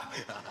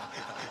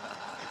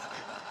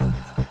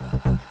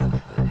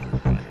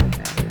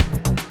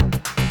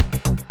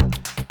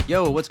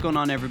Yo, what's going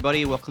on,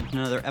 everybody? Welcome to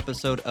another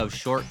episode of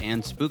Short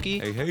and Spooky.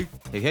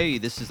 Hey,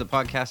 this is the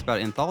podcast about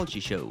anthology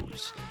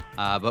shows,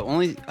 but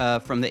only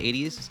from the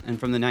 80s and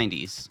from the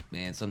 90s.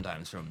 And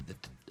sometimes from the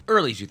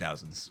early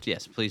 2000s.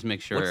 Yes, please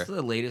make sure. What's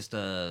the latest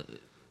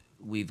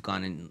we've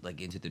gone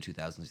into the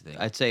 2000s, you think?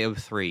 I'd say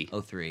 03.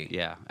 03.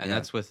 Yeah, and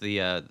that's with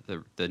the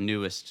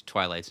newest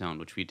Twilight Zone,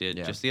 which we did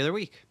just the other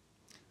week.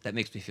 That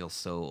makes me feel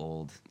so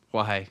old.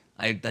 Why?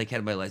 I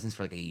had my license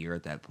for like a year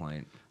at that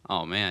point.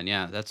 Oh, man,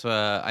 yeah. That's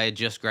I had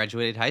just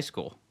graduated high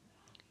school.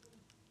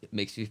 It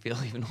makes you feel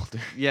even older.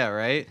 Yeah,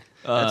 right?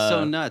 That's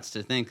so nuts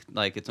to think,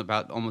 like, it's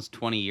about almost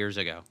 20 years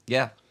ago.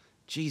 Yeah.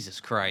 Jesus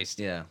Christ.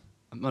 Yeah.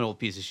 I'm an old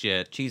piece of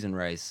shit. Cheese and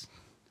rice.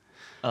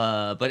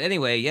 But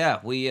anyway, yeah,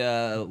 we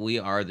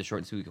are the Short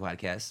and Spooky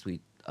podcast.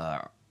 We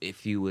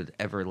if you would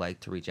ever like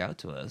to reach out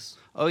to us.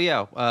 Oh,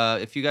 yeah.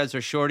 If you guys are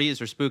shorties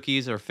or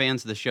spookies or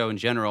fans of the show in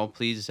general,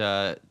 please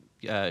shout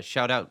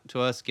out to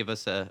us. Give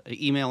us an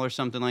email or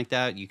something like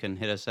that. You can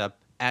hit us up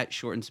at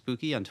Short and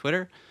Spooky on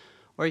Twitter,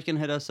 or you can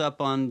hit us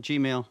up on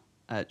Gmail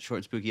at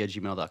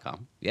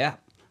shortandspooky@gmail.com. Yeah.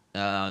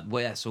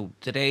 So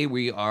today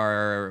we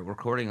are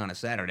recording on a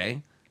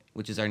Saturday,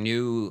 which is our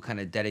new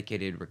kind of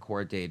dedicated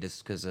record day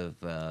just because of...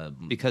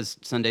 because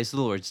Sunday's the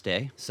Lord's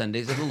Day.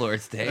 Sundays are the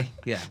Lord's Day.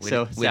 Yeah.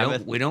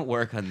 We don't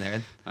work on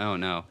there. Oh,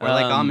 no. We're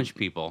like Amish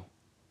people.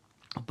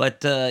 But,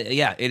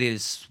 yeah, it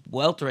is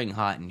sweltering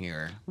hot in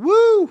here.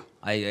 Woo!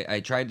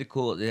 I tried to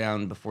cool it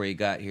down before you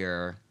got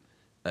here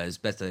as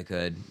best I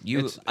could.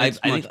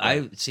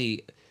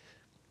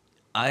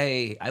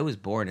 I was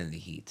born in the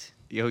heat.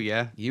 Oh,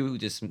 yeah? You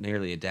just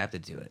merely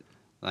adapted to it.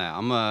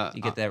 Yeah,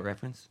 You get that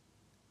reference?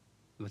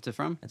 What's it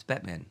from? That's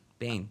Batman.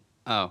 Bane.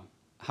 Oh.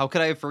 How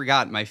could I have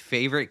forgotten my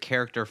favorite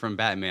character from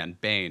Batman,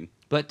 Bane?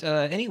 But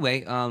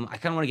anyway, I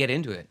kind of want to get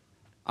into it.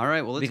 All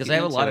right, well, let's because get I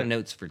have a into lot it. of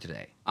notes for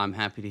today. I'm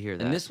happy to hear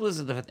that. And this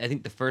was, I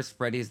think, the first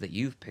Freddy's that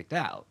you've picked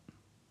out.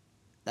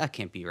 That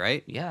can't be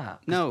right. Yeah.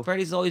 No.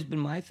 Freddy's always been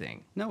my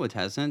thing. No, it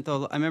hasn't.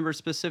 Though I remember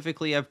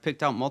specifically I've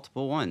picked out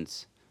multiple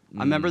ones.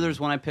 I remember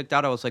there's one I picked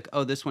out. I was like,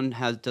 oh, this one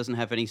doesn't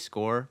have any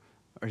score,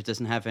 or it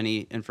doesn't have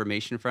any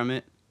information from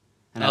it.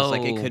 And I was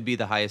like, it could be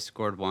the highest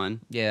scored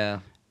one. Yeah.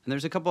 And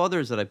there's a couple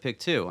others that I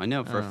picked too. I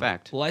know for a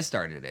fact. Well, I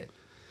started it.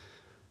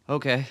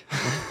 Okay.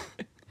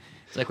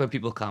 It's like when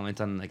people comment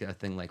on like a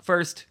thing like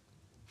first,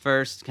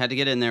 had to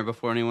get in there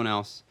before anyone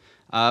else.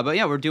 But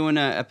yeah, we're doing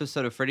an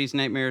episode of Freddy's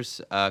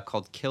Nightmares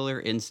called Killer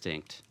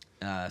Instinct.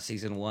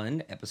 Season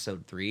 1,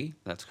 episode 3.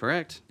 That's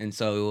correct. And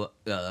so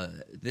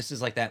this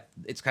is like that.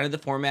 It's kind of the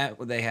format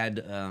where they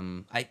had.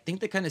 I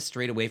think they kind of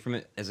strayed away from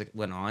it as it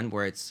went on,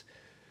 where it's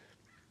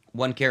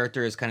one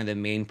character is kind of the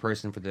main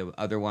person for the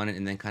other one,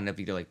 and then kind of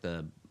either like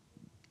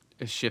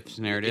It shifts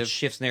narrative. It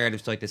shifts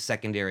narratives to like the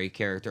secondary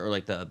character or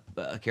like the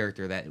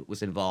character that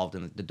was involved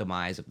in the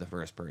demise of the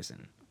first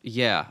person.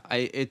 Yeah,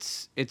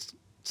 it's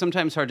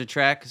sometimes hard to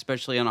track,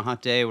 especially on a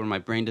hot day when my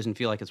brain doesn't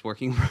feel like it's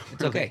working properly.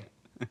 It's okay.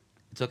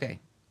 It's okay.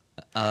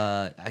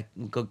 I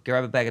can go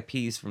grab a bag of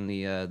peas from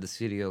the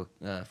studio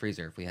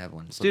freezer if we have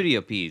one. Studio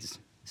peas.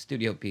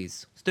 Studio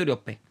peas. Studio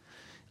pea.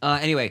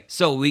 Anyway,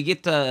 so we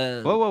get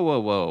to...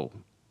 Whoa.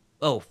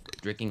 Oh,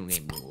 drinking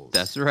game rules.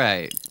 That's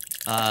right.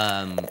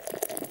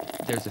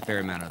 There's a fair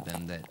amount of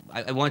them that...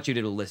 I want you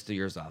to list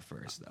yours off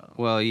first, though.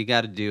 Well, you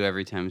got to do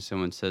every time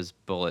someone says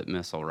bullet,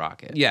 missile,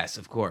 rocket. Yes,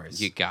 of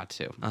course. You got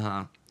to.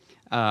 Uh-huh.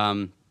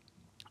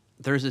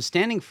 There's a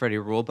standing Freddy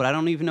rule, but I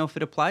don't even know if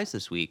it applies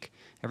this week.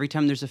 Every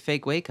time there's a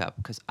fake wake-up,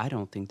 because I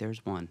don't think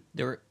there's one.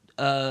 There's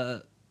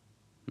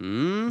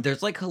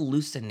like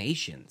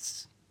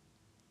hallucinations.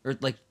 Or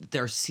like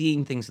they're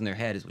seeing things in their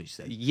head, is what you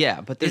said.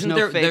 Yeah, but there's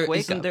no fake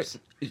wake-ups.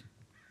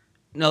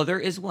 No, there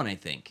is one, I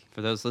think.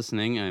 For those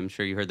listening, I'm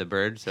sure you heard the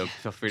bird, so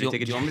feel free to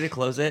take a... Do you want me to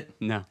close it?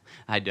 No,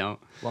 I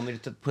don't. Want me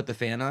to put the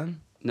fan on?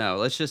 No,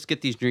 let's just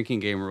get these drinking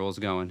game rules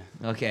going.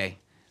 Okay.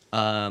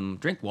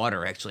 Drink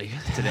water, actually,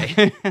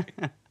 today.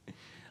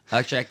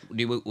 Actually,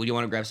 would you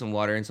want to grab some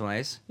water and some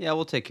ice? Yeah,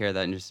 we'll take care of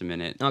that in just a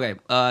minute. Okay.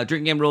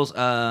 Drinking game rules.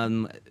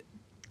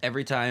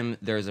 Every time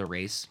there's a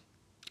race.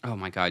 Oh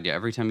my God! Yeah,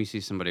 every time you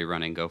see somebody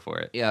running, go for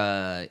it.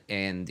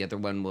 And the other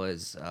one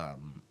was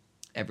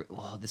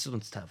this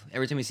one's tough.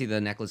 Every time you see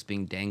the necklace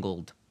being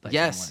dangled by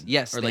someone.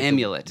 Yes, or the like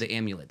amulet. The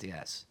amulet,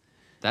 yes.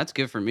 That's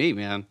good for me,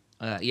 man.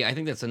 Yeah, I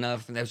think that's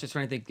enough. I was just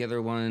trying to think the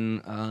other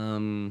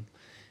one.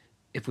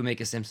 If we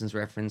make a Simpsons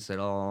reference at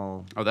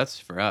all. Oh, that's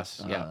for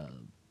us. Yeah.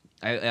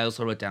 I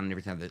also wrote down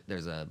every time that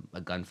there's a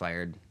gun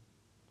fired.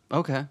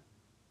 Okay.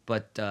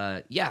 But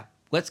yeah,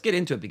 let's get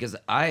into it because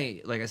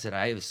like I said,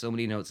 I have so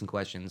many notes and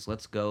questions.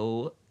 Let's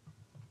go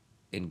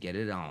and get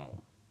it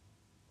on.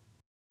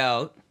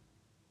 Out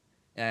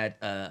at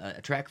a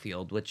track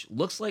field, which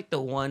looks like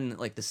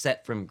the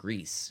set from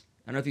Grease.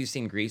 I don't know if you've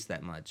seen Grease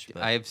that much.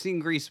 But... I have seen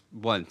Grease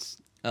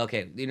once.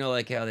 Okay, you know,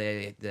 like how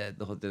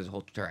there's a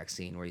whole track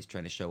scene where he's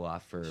trying to show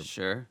off for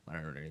sure. I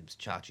don't know, her name's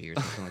Chachi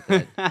or something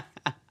like that.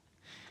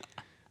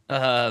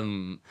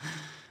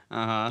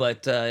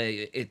 But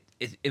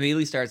it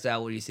immediately starts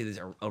out where you see there's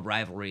a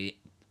rivalry,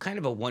 kind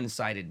of a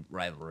one-sided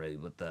rivalry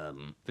with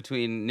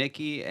Between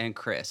Nikki and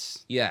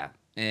Chris. yeah,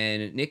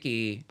 and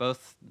Nikki,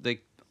 Both they're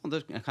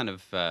kind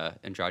of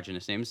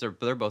androgynous names.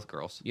 They're both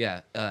girls.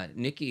 yeah,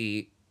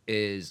 Nikki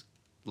is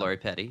Lori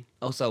Petty.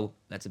 also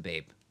that's a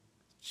babe.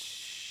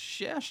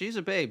 Yeah, she's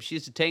a babe.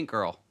 She's a Tank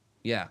Girl.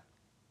 Yeah.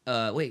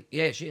 Wait,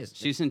 yeah, she is.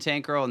 She's in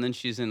Tank Girl, and then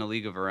she's in A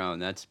League of Her Own.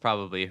 That's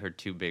probably her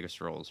two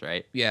biggest roles,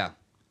 right? Yeah,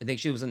 I think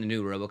she was in the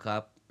new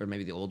RoboCop or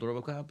maybe the old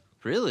RoboCop.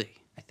 Really?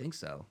 I think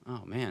so.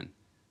 Oh man.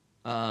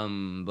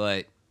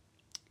 But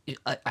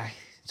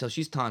so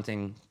she's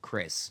taunting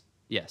Chris,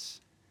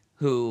 Yes.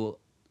 who,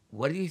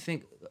 what do you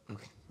think?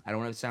 I don't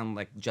want to sound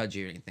like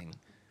judgy or anything.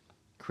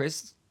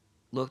 Chris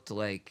looked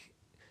like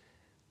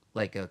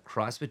a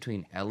cross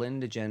between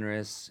Ellen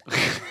DeGeneres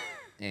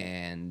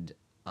and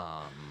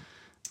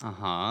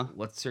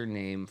what's her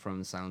name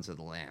from Silence of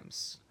the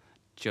Lambs?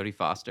 Jodie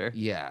Foster.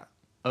 Yeah,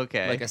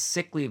 Okay. like a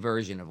sickly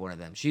version of one of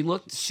them. She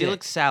looked She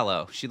looked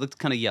sallow. She looked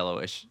kind of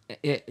yellowish,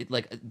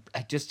 like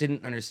I just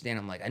didn't understand.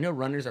 I'm like, I know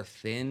runners are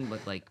thin,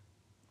 but like,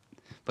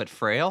 but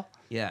frail.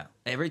 yeah.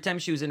 Every time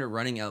she was in her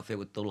running outfit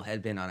with the little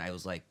headband on, I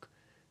was like,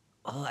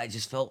 oh, I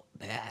just felt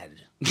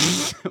bad.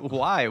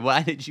 Why?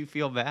 Why did you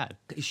feel bad?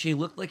 She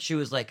looked like she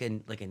was like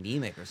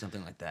anemic or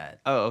something like that.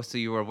 Oh, so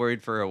you were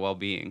worried for her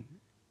well-being.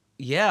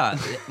 Yeah,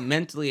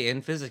 mentally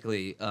and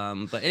physically.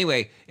 But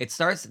anyway, it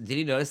starts. Did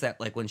you notice that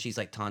like when she's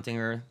like taunting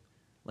her,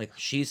 like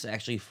she's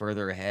actually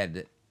further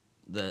ahead.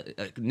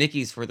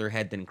 Nikki's further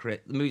ahead than Chris.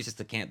 Maybe it's just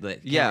the camera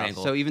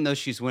angle. So even though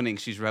she's winning,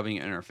 she's rubbing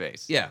it in her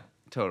face. Yeah.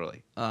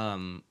 Totally.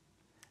 And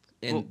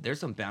Well- there's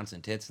some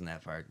bouncing tits in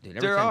that part, dude.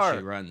 Every There time she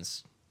are.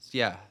 runs.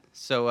 Yeah.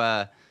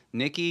 So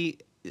Nikki,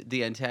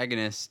 the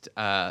antagonist,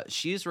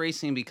 she's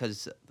racing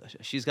because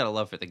she's got a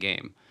love for the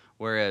game,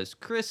 whereas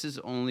Chris is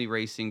only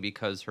racing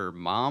because her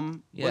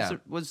mom Yeah.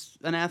 was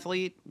an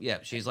athlete. Yeah,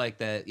 she's like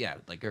that. Yeah,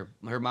 like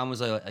her mom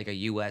was like a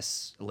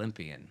U.S.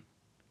 Olympian.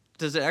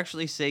 Does it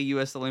actually say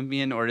U.S.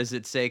 Olympian, or does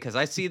it say? Because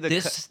I see the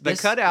This- the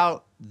this-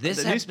 cutout.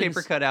 this the has been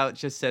newspaper cutout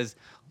just says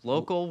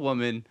local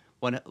woman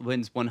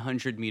wins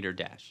 100-meter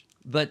dash.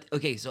 But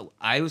okay, so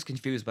I was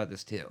confused about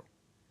this too.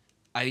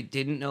 I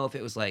didn't know if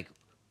it was like,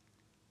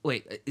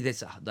 wait,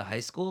 this the high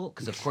school?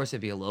 Because of course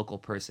it'd be a local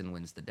person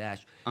wins the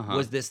dash. Uh-huh.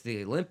 Was this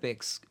the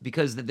Olympics?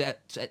 Because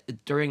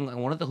during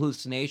one of the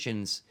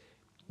hallucinations,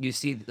 you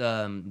see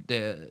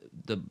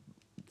the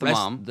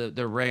mom.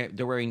 they're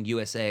wearing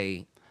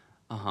USA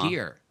Uh-huh.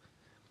 gear,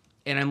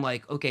 and I'm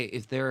like, okay,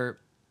 if they're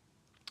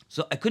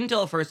so I couldn't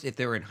tell at first if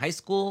they were in high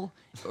school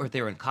or if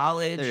they were in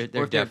college They're or if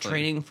they're definitely-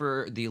 training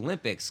for the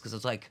Olympics because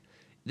it's like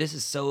this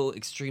is so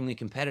extremely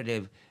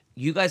competitive.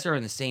 You guys are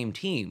on the same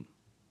team.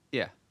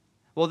 Yeah.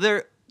 Well,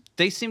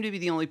 they seem to be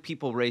the only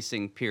people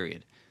racing.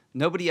 Period.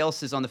 Nobody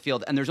else is on the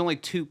field, and there's only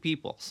two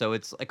people, so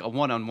it's like a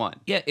one-on-one.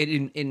 Yeah,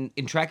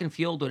 in track and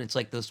field when it's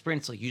like those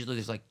sprints, like usually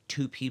there's like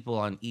two people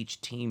on each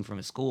team from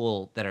a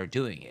school that are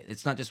doing it.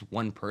 It's not just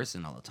one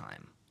person all the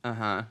time.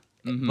 Uh-huh.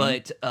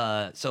 But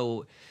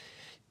so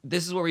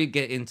this is where we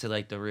get into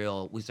like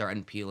we start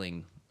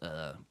unpeeling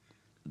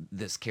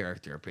this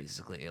character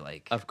basically,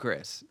 like Of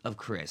Chris. of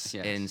Chris.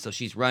 Yes. And so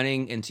she's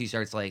running and she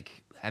starts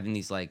like having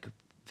these like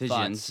Visions.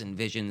 thoughts and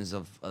visions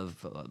of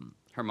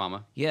Her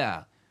mama.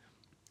 yeah.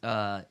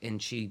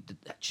 And she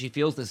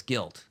feels this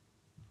guilt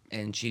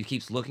and she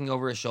keeps looking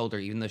over her shoulder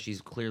even though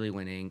she's clearly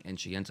winning and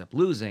she ends up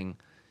losing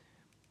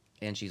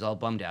and she's all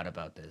bummed out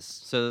about this.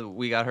 So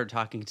we got her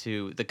talking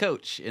to the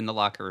coach in the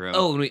locker room.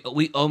 Oh, and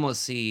we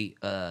almost see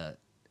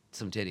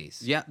some titties.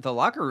 Yeah, the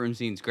locker room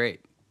scene's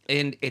great.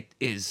 And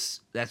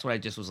that's what I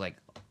just was like,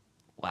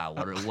 wow,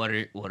 what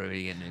are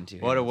we getting into?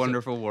 What here? a So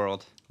wonderful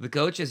world. the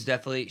coach is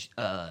definitely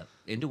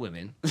into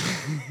women.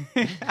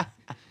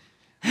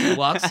 He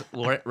walks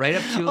right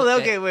up to Oh,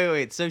 okay,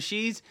 wait. So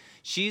she's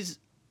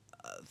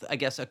I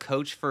guess a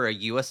coach for a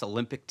U.S.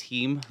 Olympic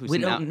team who's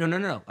Wait, now.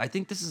 no. I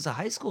think this is a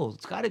high school.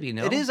 It's got to be,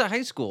 no? It is a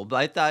high school, but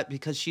I thought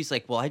because she's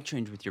like, well, I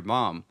trained with your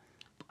mom.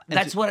 And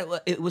That's she-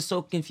 what it was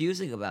so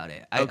confusing about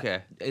it.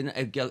 Okay.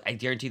 I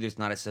guarantee there's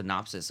not a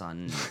synopsis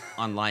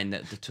online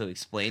to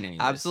explain any of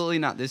this. Absolutely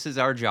not. This is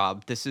our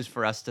job. This is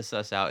for us to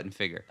suss out and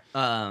figure.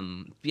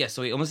 Yeah,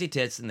 so we almost see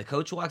tits, and the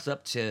coach walks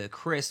up to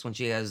Chris when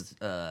she has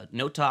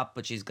no top,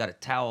 but she's got a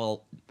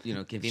towel,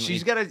 conveniently.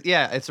 She's got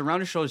it's around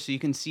her shoulders, so you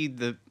can see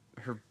the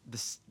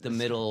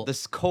middle-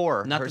 this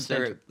core. Not her that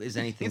there center. is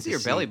You anything can see to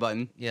her belly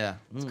button. Yeah.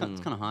 It's kind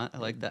of hot. I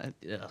like that.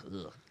 Yeah,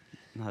 ugh.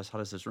 Not as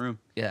hot as this room.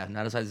 Yeah,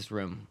 not inside this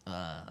room.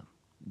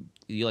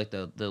 You like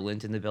the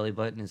lint in the belly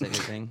button? Is that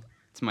your thing?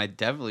 It's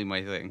definitely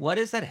my thing. What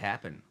does that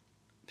happen?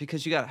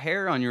 Because you got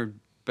hair on your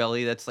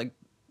belly that's like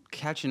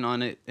catching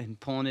on it and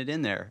pulling it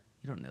in there.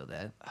 You don't know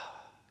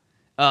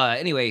that.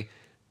 Anyway,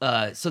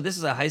 so this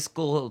is a high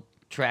school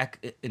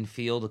track and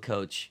field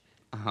coach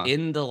Uh-huh.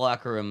 in the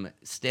locker room,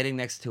 standing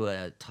next to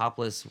a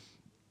topless,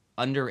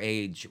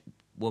 underage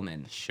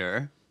woman,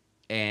 Sure.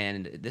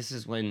 and this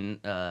is when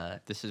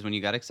This is when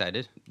you got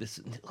excited.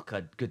 oh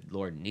God, good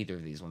Lord, neither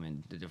of these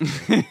women did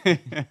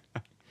different.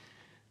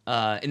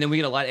 And then we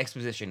get a lot of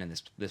exposition in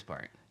this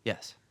part.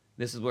 Yes.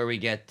 This is where we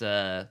get,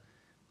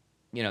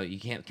 you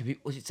can't compete.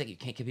 What's it say? You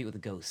can't compete with a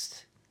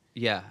ghost.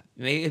 Yeah.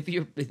 Maybe if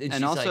you're,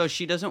 And also,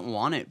 she doesn't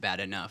want it bad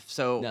enough.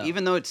 So No.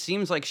 even though it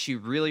seems like she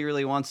really,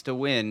 really wants to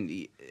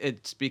win,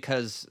 it's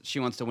because she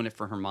wants to win it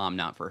for her mom,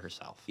 not for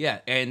herself. yeah,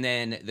 and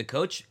then the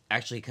coach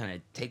actually kind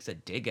of takes a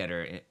dig at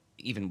her.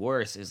 Even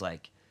worse is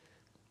like,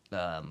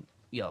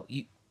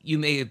 you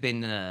may have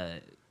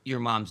been your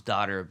mom's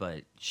daughter,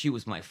 but she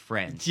was my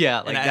friend.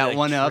 Yeah, like And that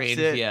one ups trained-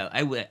 it. Yeah,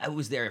 I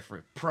was there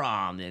for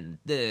prom and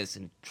this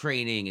and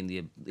training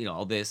and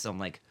all this. I'm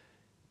like,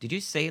 did you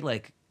say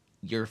like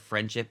your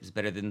friendship is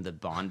better than the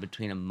bond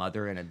between a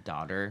mother and a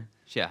daughter?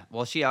 Yeah.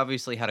 Well, she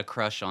obviously had a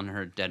crush on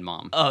her dead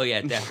mom. Oh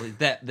yeah, definitely.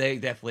 They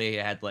definitely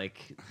had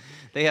like,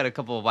 They had a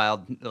couple of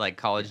wild like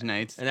college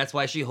nights. and that's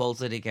why she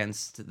holds it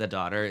against the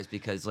daughter, is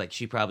because like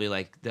she probably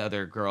like the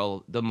other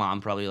girl, the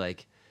mom probably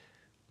like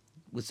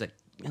was like,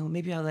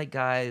 maybe I like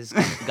guys,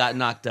 got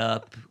knocked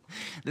up.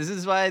 This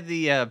is why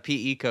the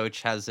PE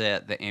coach has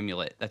the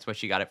amulet. That's why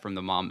she got it from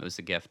the mom. It was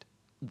a gift.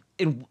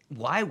 And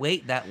why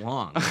wait that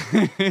long?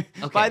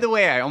 By the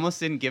way, I almost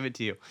didn't give it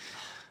to you.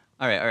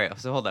 All right.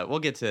 So hold on. We'll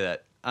get to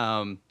that.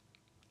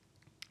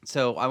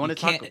 So I want to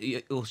talk.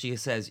 Well, she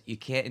says you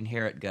can't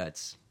inherit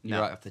guts. You're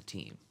No. off the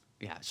team.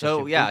 Yeah. So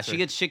So she yeah, boots she her.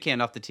 gets shit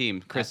canned off the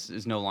team. Chris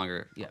is no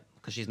longer. Yeah,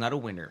 because she's not a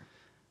winner.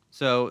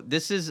 So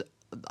this is.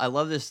 I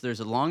love this. There's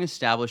a long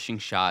establishing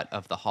shot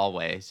of the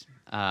hallways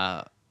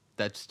that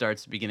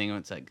starts beginning.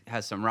 It's like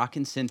has some rock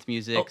and synth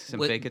music, Oh, some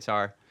wait. fake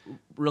guitar.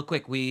 Real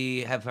quick,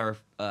 we have our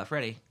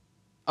Freddie.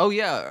 Oh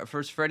yeah, our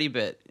first Freddy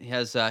bit. He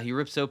has he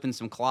rips open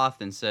some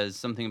cloth and says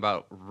something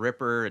about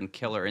Ripper and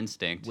Killer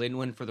Instinct.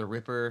 Win-win for the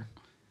Ripper.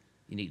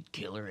 You need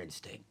killer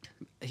instinct.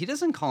 He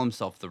doesn't call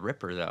himself the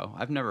Ripper though.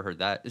 I've never heard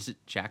that. Is it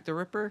Jack the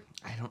Ripper?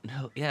 I don't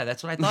know. Yeah,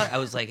 that's what I thought. I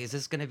was like, is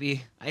this gonna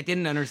be? I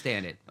didn't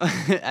understand it.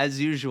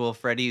 As usual,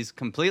 Freddy's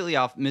completely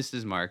missed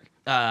his mark.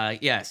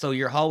 Yeah. So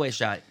your hallway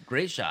shot,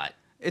 great shot.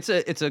 It's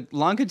a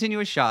long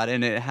continuous shot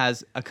and it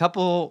has a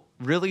couple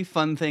really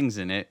fun things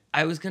in it.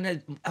 I was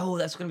gonna. Oh,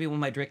 that's gonna be one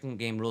of my drinking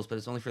game rules, but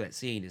it's only for that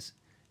scene. Is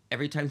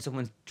every time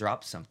someone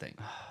drops something.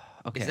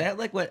 Okay. Is that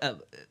like what?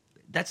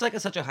 That's like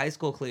such a high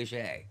school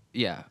cliche.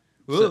 Yeah.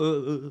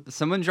 So,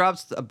 someone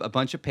drops a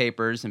bunch of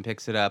papers and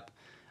picks it up.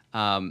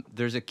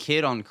 There's a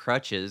kid on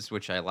crutches,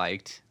 which I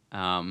liked.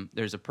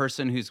 There's a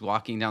person who's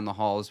walking down the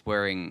halls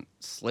wearing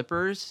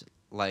slippers,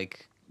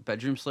 like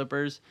bedroom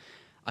slippers.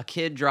 A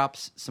kid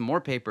drops some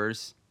more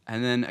papers,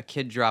 and then a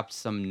kid drops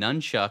some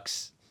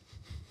nunchucks.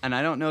 And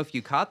I don't know if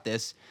you caught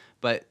this,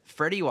 but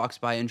Freddy walks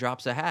by and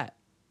drops a hat.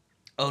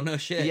 Oh no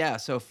shit. Yeah,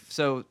 so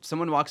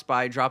someone walks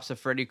by, drops a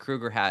Freddy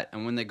Krueger hat,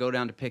 and when they go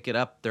down to pick it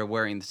up, they're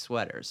wearing the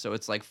sweater. So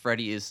it's like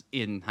Freddy is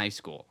in high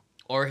school,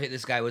 Or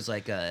this guy was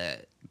like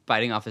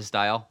biting off his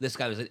style. this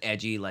guy was an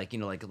edgy, like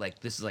like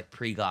this is like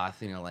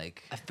pre-goth,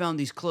 like, I found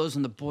these clothes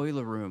in the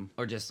boiler room.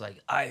 or just like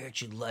I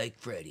actually like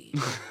Freddy.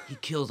 He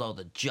kills all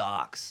the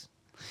jocks.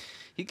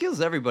 He kills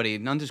everybody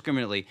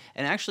non-discriminately.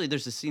 And actually,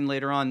 there's a scene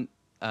later on.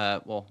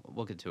 Well,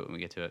 we'll get to it when we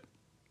get to it.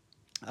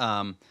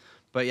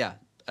 But yeah,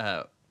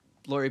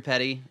 Lori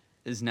Petty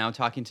is now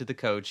talking to the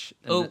coach.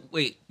 and Oh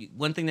wait,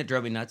 one thing that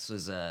drove me nuts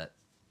was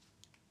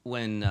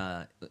when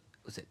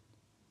was it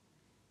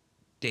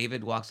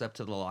David walks up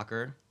to the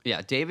locker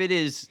yeah, David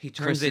is He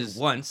turns it Chris's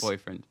once.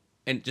 boyfriend.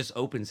 and just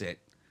opens it.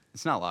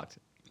 It's not locked.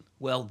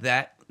 Well,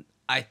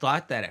 I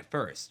thought that at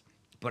first,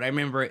 but I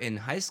remember in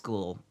high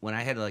school when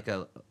I had like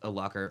a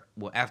locker.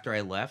 Well, after I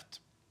left,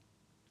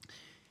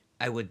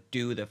 I would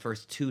do the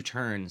first 2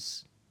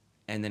 turns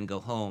and then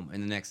go home,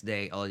 and the next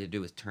day all I had to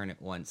do was turn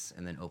it once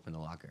and then open the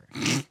locker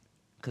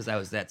because I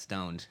was that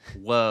stoned.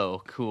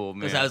 Whoa, cool, man.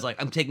 Because I was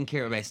like, I'm taking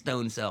care of my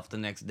stoned self the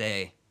next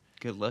day.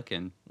 Good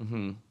looking.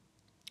 Mm-hmm.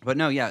 But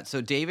no, yeah.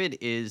 So David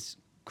is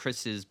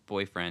Chris's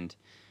boyfriend,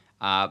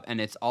 and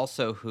it's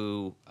also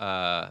who.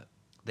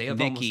 They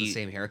have almost Nikki- the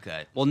same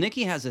haircut. Well,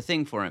 Nikki has a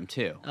thing for him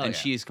too, Oh, and yeah.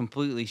 she's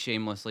completely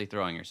shamelessly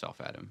throwing herself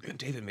at him.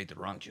 David made the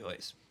wrong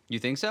choice. You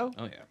think so?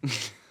 Oh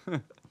yeah.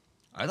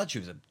 I thought she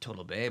was a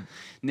total babe.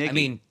 Nikki. I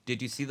mean,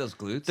 did you see those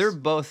glutes? They're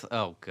both.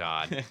 Oh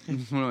God,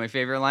 one of my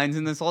favorite lines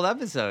in this whole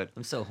episode.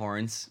 I'm so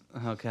horns.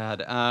 Oh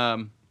God.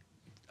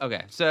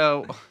 Okay,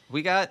 so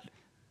we got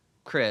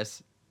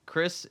Chris.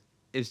 Chris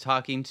is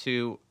talking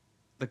to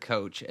the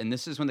coach, and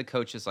this is when the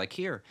coach is like,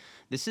 "Here,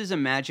 this is a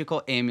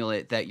magical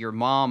amulet that your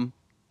mom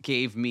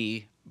gave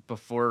me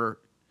before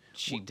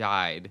she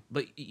died."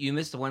 But you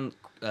missed the one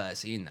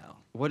scene though.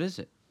 What is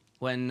it?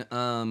 When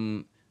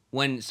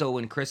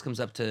Chris comes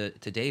up to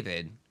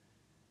David,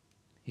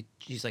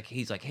 he's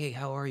like, hey,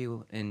 how are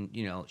you? And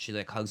she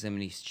like hugs him,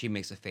 and she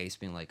makes a face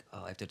being like,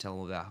 oh, I have to tell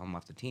him about how I'm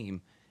off the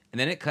team. And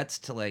then it cuts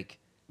to like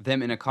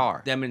Them in a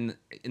car. them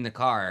in the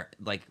car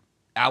like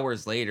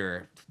hours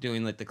later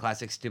doing like the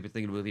classic stupid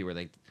thing in a movie where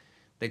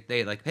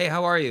they like, hey,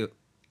 how are you?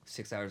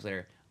 6 hours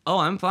later, oh,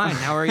 I'm fine.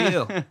 How are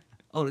you?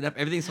 Oh,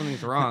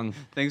 something's wrong.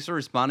 Thanks for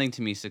responding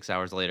to me 6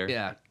 hours later.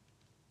 Yeah.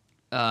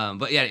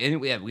 But yeah,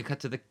 anyway, yeah, we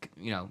cut to the,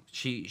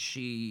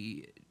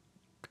 she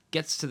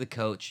gets to the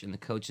coach, and the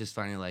coach is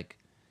finally like,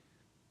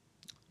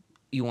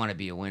 you want to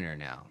be a winner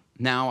now.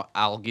 Now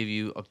I'll give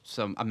you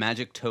a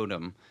magic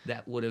totem.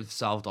 That would have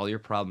solved all your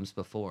problems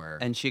before.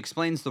 And she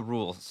explains the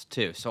rules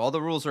too. So all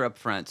the rules are up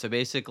front. So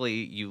basically,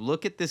 you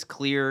look at this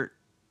clear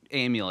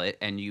amulet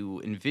and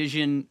you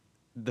envision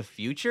the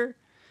future.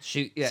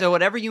 So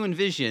whatever you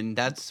envision,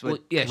 that's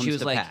what comes she was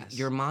to like, pass.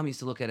 your mom used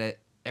to look at it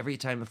every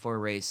time before a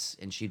race,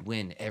 and she'd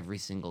win every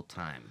single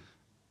time.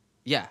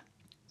 Yeah.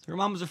 So her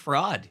mom was a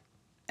fraud.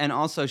 And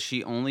also,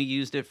 she only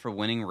used it for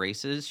winning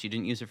races. She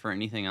didn't use it for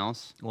anything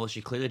else. Well, she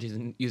clearly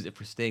didn't use it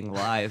for staying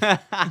alive.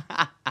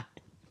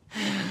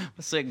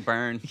 Sick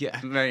burn. Yeah.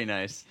 Very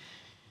nice.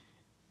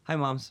 Hi,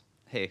 moms.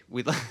 Hey,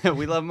 we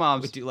love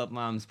moms. We do love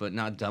moms, but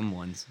not dumb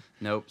ones.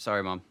 Nope.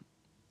 Sorry, mom.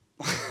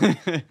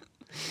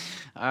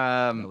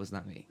 That was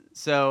not me.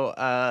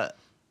 So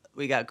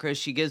we got Chris.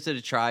 She gives it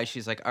a try.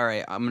 She's like, all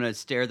right, I'm going to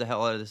stare the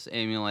hell out of this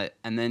amulet.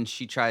 And then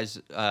she tries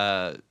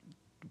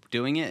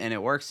doing it, and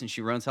it works, and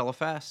she runs hella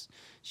fast.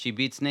 She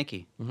beats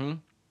Nikki. Mm-hmm.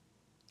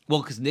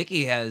 Well, because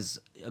Nikki has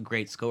a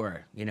great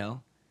score, you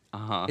know?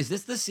 Uh-huh. Is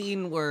this the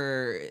scene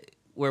where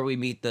we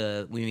meet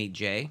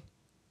Jay?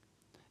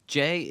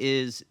 Jay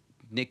is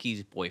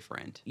Nikki's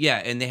boyfriend. Yeah,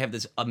 and they have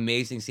this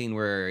amazing scene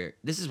where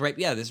this is right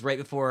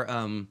before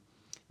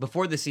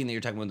the scene that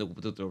you're talking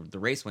about, the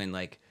race win.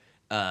 Like,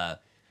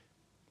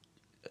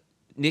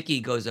 Nikki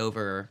goes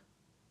over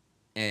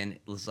and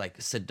was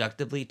like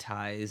seductively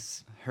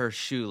ties Her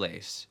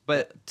shoelace,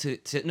 but to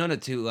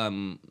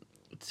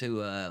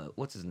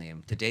what's his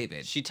name, to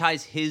David. she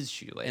ties his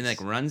shoelace And like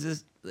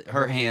runs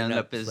her hand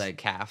up his like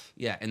calf.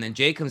 Yeah, and then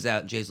Jay comes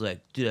out. And Jay's like,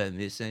 "Did I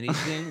miss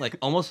anything?" Like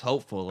almost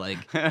hopeful. Like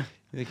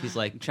he's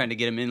like Trying to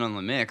get him in on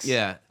the mix.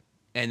 yeah.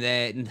 And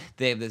then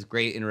they have this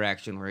great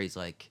interaction where he's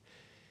like,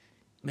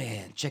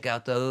 "Man, check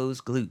out those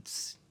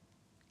glutes."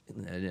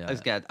 And then,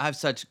 I've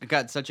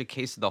got such a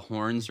case of the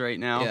horns right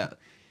now. yeah.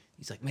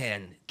 He's like,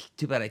 "Man,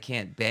 too bad I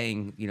can't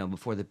bang,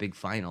 before the big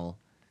final."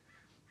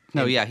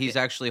 No, And- yeah, he's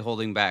actually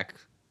holding back.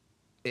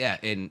 Yeah,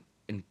 and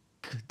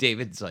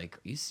David's like,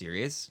 "Are you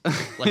serious?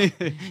 Like,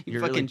 You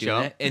you're fucking really doing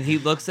jump." that?" And he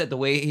looks at the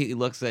way he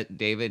looks at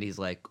David. He's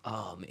like,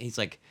 "Oh," man. He's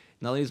like,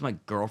 "Not only does my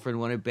girlfriend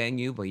want to bang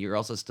you, but you're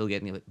also still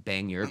getting to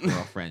bang your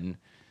girlfriend."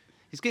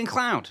 He's getting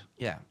clowned.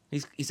 Yeah,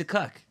 he's a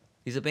cuck.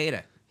 He's a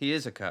beta. He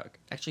is a cuck.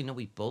 Actually, no,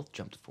 we both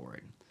jumped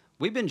forward.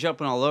 We've been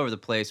jumping all over the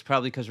place,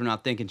 probably because we're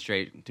not thinking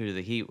straight due to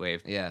the heat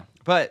wave. Yeah,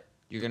 But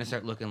you're gonna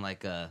start looking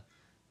like a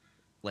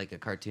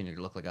cartoon. You're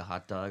gonna look like a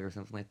hot dog or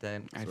something like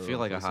that. I For feel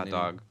like a hot listening.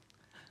 dog,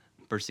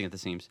 bursting at the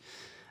seams,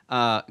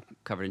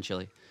 covered in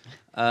chili.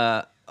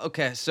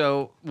 Okay,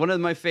 so one of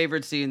my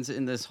favorite scenes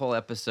in this whole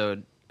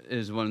episode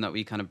is one that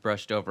we kind of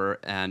brushed over,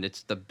 and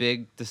it's the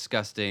big,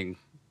 disgusting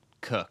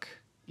cook.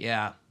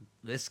 Yeah,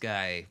 this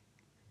guy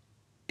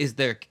is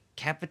their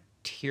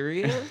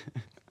cafeteria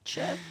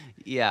chef.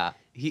 Yeah,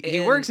 he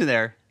And- works in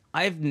there.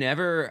 I've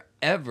never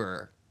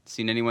ever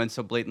Seen anyone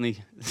so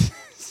blatantly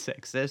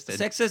sexist?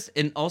 sexist,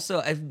 and also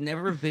I've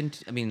never been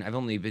to. I mean, I've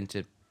only been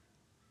to.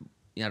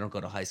 I don't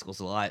go to high schools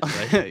a lot.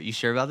 But, You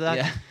sure about that?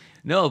 yeah,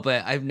 no,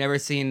 but I've never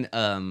seen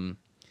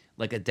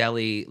like a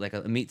deli, like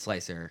a meat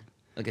slicer,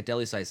 like a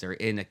deli slicer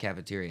in a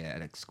cafeteria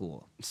at a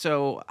school.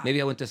 So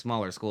Maybe I went to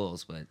smaller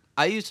schools, but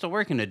I used to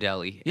work in a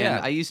deli. Yeah.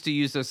 And I used to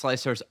use those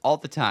slicers all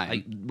the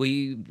time.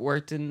 we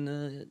worked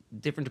in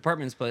different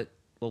departments, but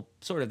well,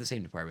 sort of the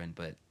same department,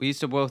 but We used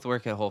to both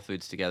work at Whole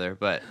Foods together,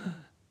 but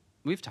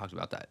we've talked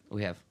about that.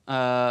 we have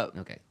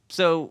okay.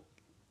 So,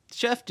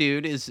 Chef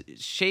Dude is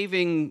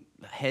shaving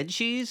head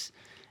cheese,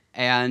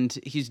 and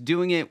he's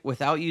doing it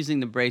without using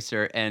the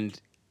bracer. And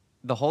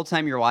the whole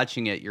time you're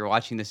watching it, you're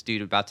watching this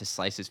dude about to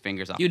slice his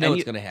fingers off. You know And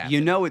it's gonna happen.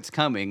 You know it's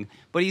coming,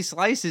 but he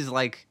slices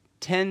like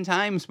 10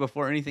 times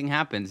before anything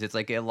happens. It's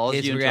like it lulls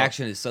His you into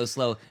reaction is so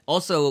slow.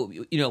 Also,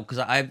 because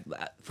I've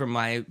from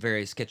my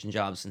various kitchen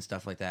jobs and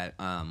stuff like that,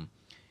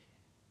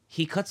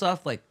 he cuts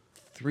off like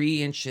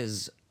 3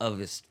 inches of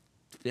his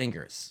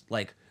fingers,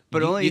 like.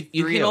 But only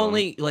you three can of them.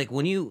 only like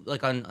when you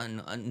like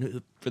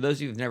on for those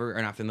of you who never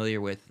are not familiar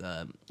with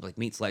like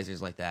meat slicers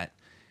like that,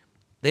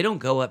 they don't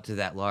go up to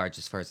that large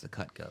as far as the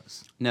cut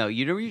goes. No,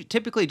 you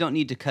typically don't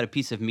need to cut a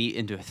piece of meat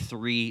into a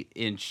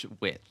 3-inch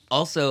width.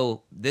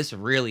 Also, this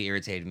really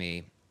irritated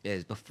me.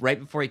 Is right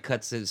before he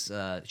cuts his,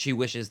 she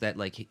wishes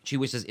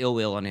ill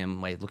will on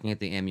him, like looking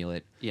at the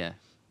amulet. Yeah.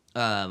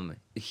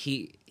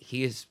 He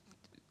is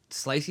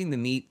slicing the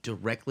meat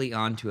directly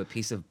onto a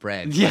piece of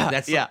bread. Yeah,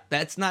 Like, yeah.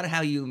 That's not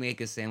how you make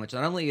a sandwich.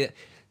 Not only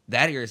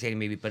that irritated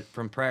me, but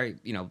from prior,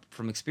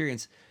 from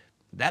experience,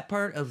 that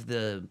part of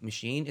the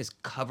machine is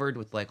covered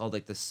with like all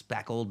like the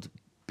spackled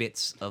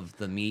bits of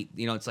the meat.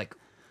 It's like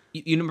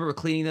you remember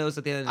cleaning those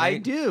at the end of the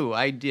night?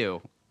 I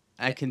do.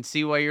 I can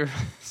see why you're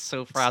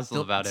so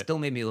frazzled about it. Still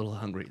made me a little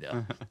hungry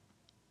though.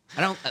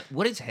 I don't.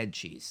 What is head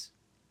cheese?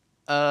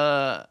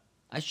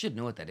 I should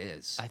know what that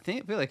is. I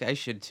feel like I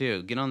should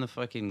too. Get on the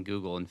fucking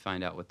Google and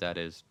find out what that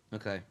is.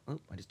 Okay. Oh,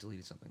 I just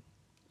deleted something.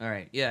 All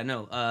right. Yeah.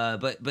 No.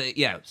 But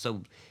yeah.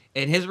 So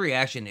And his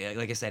reaction,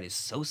 like I said, is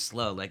so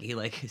slow. Like he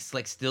like is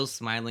like still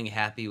smiling,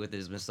 happy with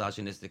his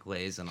misogynistic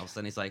ways, and all of a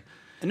sudden he's like,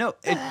 No,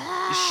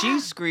 she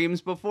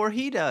screams before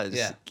he does.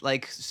 Yeah.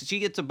 Like she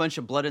gets a bunch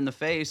of blood in the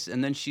face,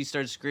 and then she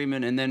starts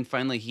screaming, and then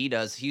finally he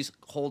does. He's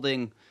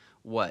holding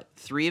what?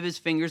 3 of his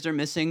fingers are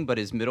missing, but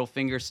his middle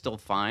finger's still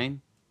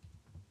fine.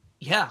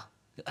 yeah.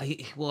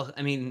 Well,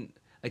 I mean,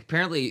 like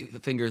apparently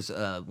fingers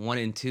 1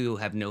 and 2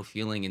 have no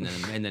feeling in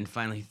them, and then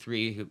finally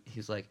 3,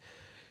 he's like,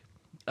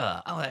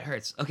 oh, that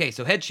hurts. Okay,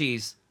 so head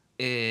cheese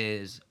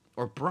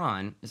or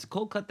brawn, is a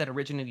cold cut that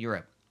originated in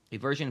Europe. A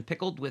version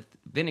pickled with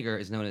vinegar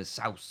is known as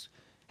sauce.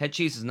 Head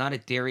cheese is not a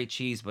dairy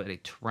cheese, but a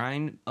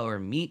trine or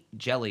meat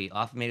jelly,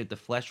 often made of the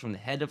flesh from the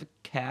head of a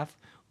calf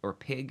or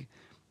pig,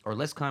 or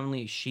less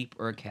commonly, sheep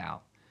or a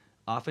cow.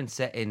 Often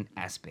set in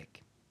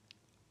aspic.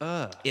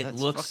 Ugh, It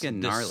that's looks fucking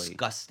gnarly.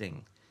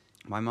 disgusting.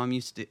 My mom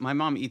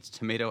eats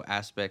tomato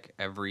aspic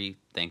every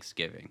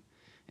Thanksgiving.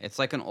 It's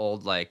like an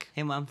old like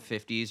Hey, Mom.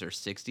 50s or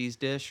 60s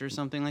dish or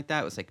something like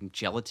that. It's like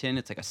gelatin.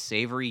 It's like a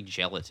savory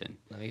gelatin.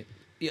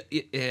 Yeah,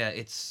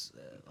 it's.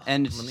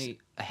 And let me.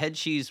 a head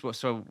cheese. What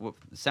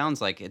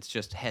sounds like it's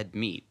just head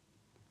meat.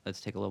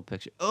 Let's take a little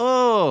picture.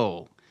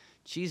 Oh,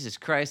 Jesus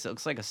Christ! It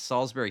looks like a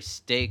Salisbury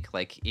steak,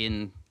 like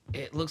in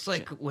It looks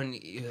like when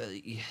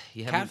you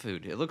have cat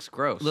food. It looks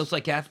gross. It looks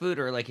like cat food,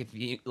 or like if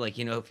you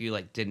if you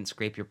like didn't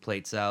scrape your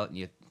plates out and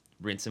you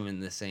rinse them in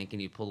the sink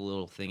and you pull a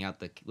little thing out,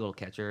 the little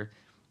catcher.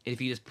 If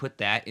you just put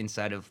that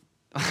inside of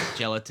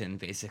gelatin,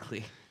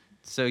 basically.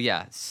 So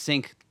yeah,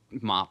 sink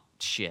mop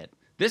shit.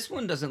 This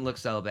one doesn't look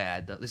so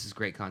bad. This is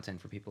great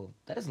content for people.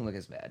 That doesn't look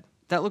as bad.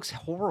 That looks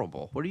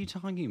horrible. What are you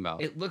talking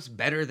about? It looks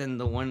better than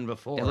the one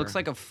before. It looks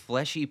like a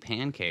fleshy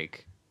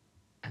pancake.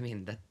 I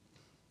mean that.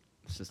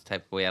 This is the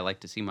type of way I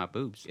like to see my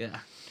boobs. Yeah.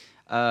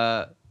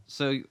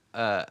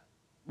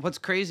 What's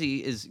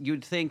crazy is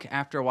you'd think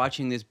after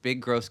watching this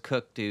big gross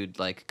cook dude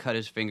like cut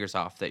his fingers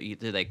off that you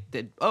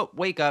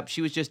wake up,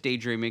 she was just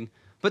daydreaming,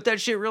 but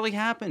that shit really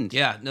happened.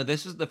 Yeah. No,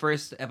 this is the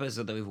first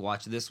episode that we've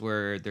watched this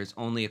where there's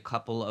only a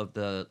couple of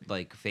the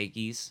like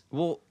fakies,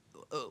 Well,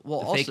 the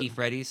also, fakey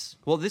Freddies.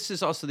 well, this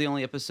is also the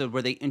only episode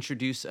where they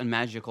introduce a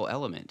magical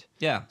element.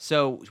 Yeah.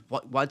 So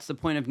what's the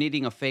point of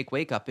needing a fake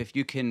wake up if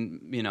you can,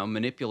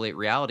 manipulate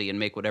reality and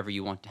make whatever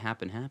you want to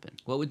happen happen?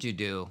 What would you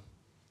do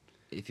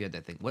if you had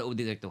that thing? What would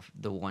be like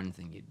the one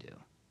thing you'd do?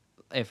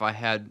 If I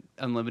had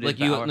unlimited Like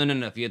you power,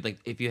 no.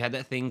 If you had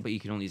that thing but you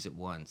can only use it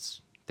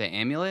once. the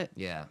amulet.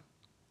 Yeah.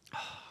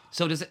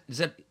 So does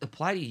that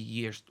apply to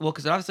yours? Well,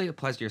 because it obviously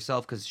applies to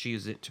yourself because she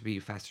used it to be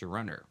a faster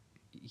runner.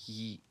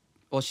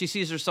 Well, she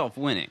sees herself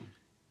winning.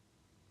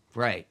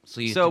 Right. So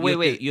you. So you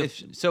wait. have to- you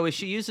have- If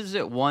she uses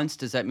it once,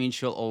 does that mean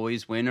she'll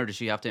always win, or does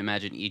she have to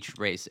imagine each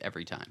race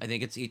every time? I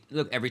think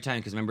look every time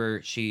because remember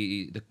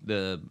the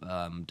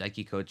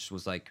Daiki coach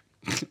was like,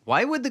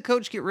 Why would the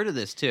coach get rid of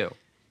this too?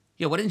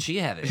 yeah, why didn't she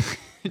have it?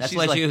 That's She's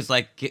why like- she was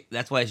like.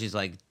 That's why she's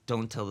like,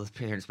 don't tell the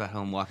parents about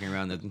home walking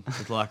around the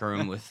locker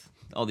room with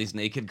all these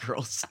naked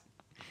girls.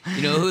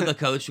 You know who the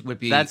coach would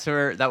be?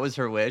 That was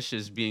her wish,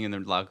 is being in the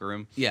locker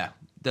room. Yeah,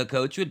 the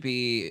coach would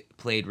be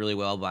played really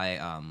well by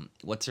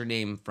what's her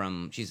name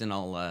from? She's in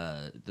all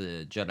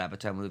the Judd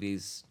Apatow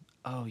movies.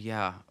 Oh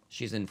yeah.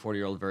 She's in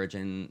 40-Year-Old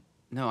Virgin.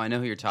 No, I know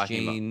who you're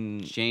talking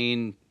about.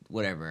 Jane.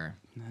 Whatever.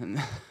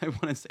 I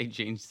want to say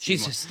Jane.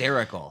 She's Seymour.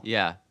 hysterical.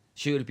 Yeah.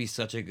 She would be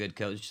such a good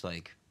coach.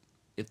 Like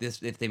if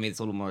they made this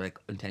a little more like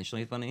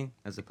intentionally funny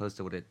as opposed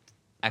to what it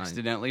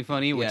Accidentally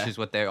funny, which Yeah. is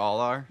what they all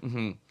are.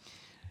 Mm-hmm.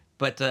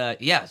 But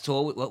yeah.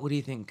 So what do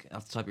you think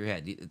off the top of your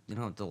head? You don't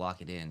have to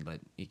lock it in, but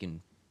you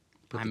can.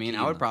 I mean,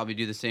 I would probably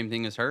do the same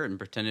thing as her and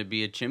pretend to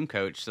be a gym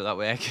coach, so that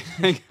way I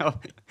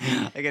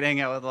can hang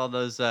out with all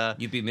those.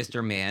 You'd be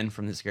Mr. Man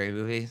from the Scary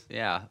Movie.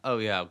 Yeah. Oh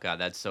yeah. Oh god,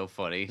 that's so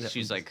funny.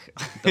 She's like,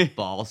 The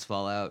balls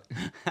fall out.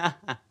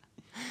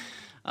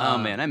 oh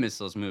man, I miss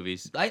those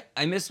movies.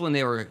 I miss when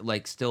they were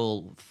like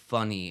still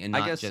funny and I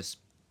not guess- just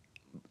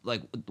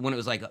like when it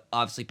was like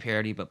obviously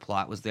parody but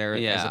plot was there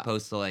as Yeah.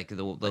 opposed to like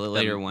the Like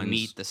later the ones.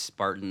 Meet the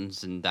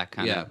Spartans and that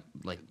kind yeah, of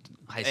like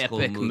high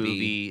school epic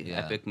movie. Yeah.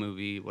 epic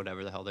movie,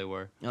 whatever the hell they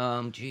were.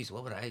 Geez,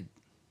 what would I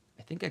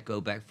think I'd go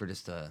back for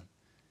just a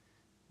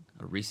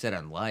reset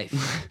on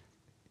life.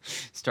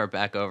 Start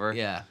back over.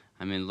 yeah,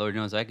 I mean, Lord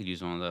knows I could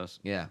use one of those.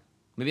 yeah.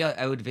 Maybe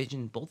I would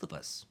vision both of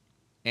us,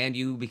 and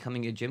you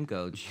becoming a gym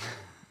coach,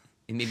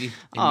 and maybe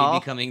Aw. me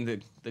becoming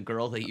the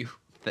girl that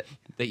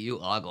you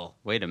ogle.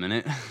 Wait a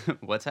minute.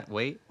 What's that?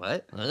 Wait,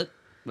 what? What?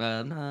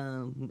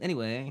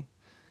 Anyway.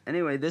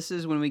 Anyway, this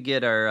is when we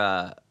get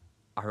our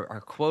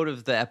quote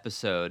of the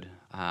episode.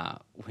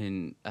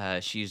 When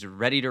she's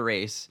ready to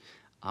race.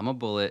 I'm a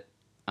bullet.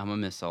 I'm a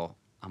missile.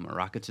 I'm a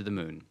rocket to the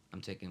moon.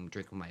 I'm taking a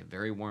drink of my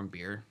very warm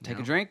beer. Take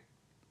now. a drink.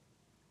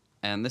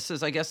 And this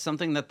is, I guess,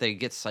 something that they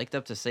get psyched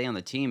up to say on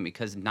the team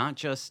because not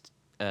just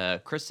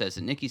Chris says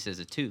it, Nikki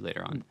says it too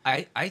later on.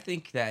 I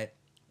think that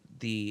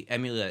the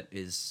amulet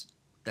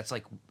that's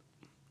like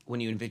when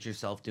you envision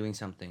yourself doing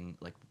something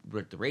like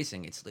with the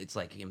racing, it's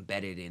like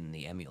embedded in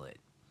the amulet.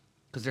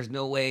 Because there's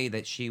no way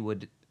that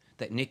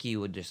Nikki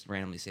would just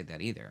randomly say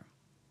that either.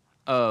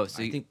 Oh, I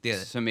think the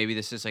so maybe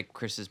this is like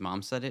Chris's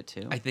mom said it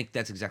too. I think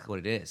that's exactly what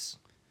it is.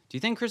 Do you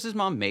think Chris's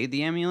mom made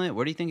the amulet?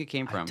 Where do you think it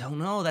came I from? don't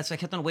know. That's why I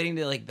kept on waiting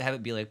to like have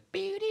it be like.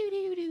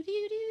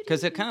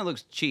 Because it kind of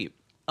looks cheap.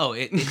 Oh,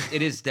 it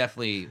is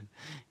definitely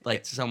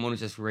like someone was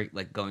just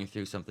like going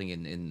through something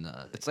in.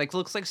 It's like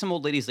looks like some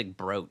old lady's like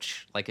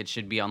brooch. Like it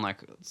should be on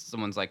like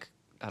someone's like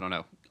I don't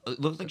know. It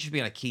looks like it should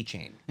be on a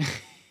keychain,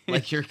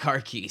 like your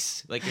car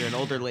keys. Like you're an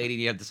older lady,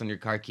 and you have this on your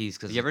car keys.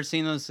 Because Have you ever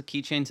seen those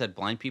keychains that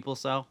blind people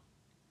sell?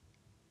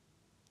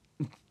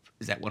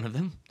 is that one of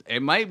them?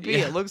 It might be.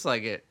 Yeah. It looks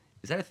like it.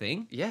 Is that a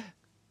thing? Yeah.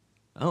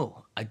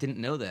 Oh, I didn't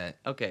know that.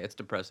 Okay, it's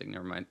depressing.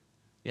 Never mind.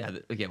 Yeah.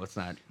 Okay, let's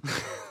not.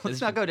 Let's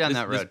not go down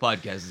that road. This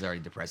podcast is already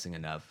depressing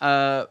enough.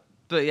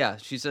 But yeah,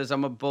 she says,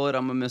 "I'm a bullet.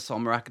 I'm a missile.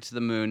 I'm a rocket to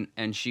the moon,"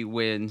 and she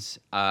wins.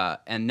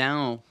 And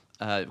now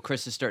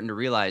Chris is starting to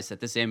realize that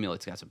this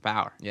amulet's got some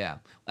power. Yeah.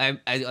 I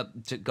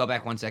to go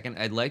back 1 second.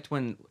 I liked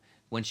when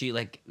she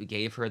like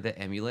gave her the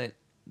amulet,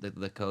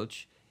 the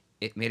coach.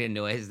 It made a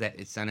noise that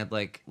it sounded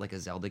like a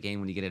Zelda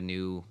game when you get a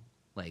new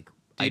like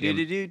item.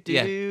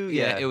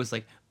 Yeah. It was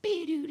like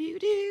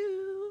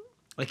doo.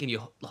 Like, and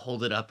you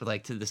hold it up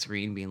like to the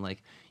screen, being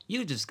like,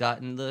 "You just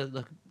gotten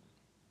the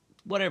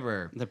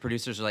whatever." The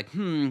producers are like,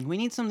 we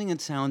need something that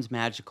sounds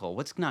magical.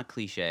 What's not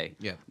cliche?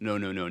 Yeah.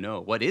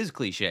 No. What is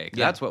cliche? 'Cause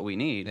Yeah. that's what we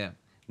need. Yeah,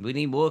 we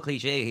need more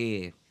cliche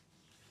here.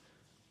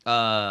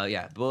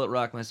 Yeah, bullet,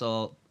 rock,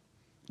 missile,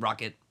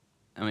 rocket.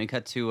 And we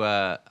cut to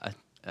a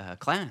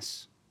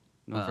class.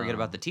 Don't forget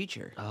about the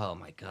teacher. Oh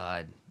my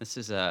god, This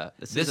is a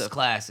this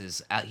class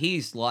is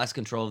he's lost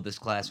control of this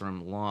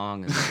classroom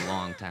long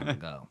time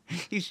ago.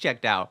 He's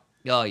checked out.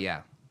 Oh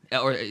yeah,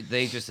 or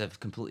they just have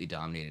completely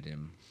dominated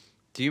him.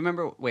 Do you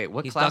remember? Wait,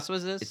 what He's class got-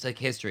 was this? It's like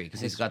history because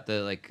he's got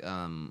the like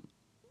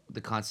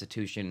the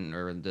Constitution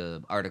or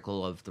the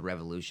article of the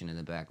Revolution in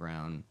the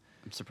background,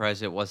 I'm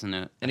surprised it wasn't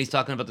a. and he's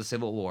talking about the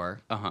Civil War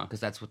Uh-huh.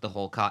 because that's what the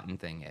whole cotton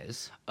thing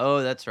is.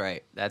 Oh, that's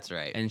right. That's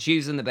right. And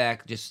she's in the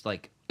back, just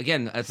like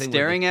again, I think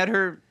staring at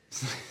her.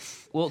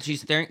 Well,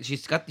 she's staring.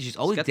 She's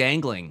always got-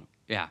 dangling.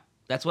 Yeah.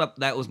 That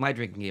was my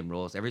drinking game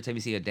rules. Every time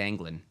you see a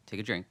dangling, Take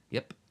a drink.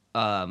 yep.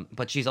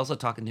 But she's also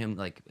talking to him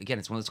like again.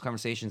 It's one of those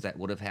conversations that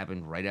would have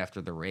happened right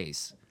after the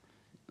race,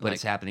 but Like-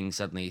 it's happening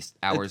suddenly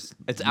hours.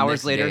 It's hours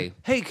next later. day.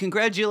 Hey,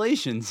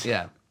 congratulations.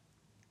 Yeah.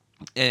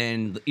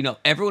 And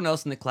everyone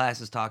else in the class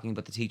is talking,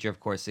 but the teacher, of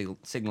course,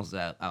 signals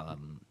out.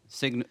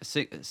 Signals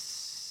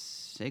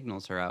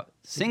her out.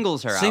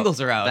 Singles her out. Singles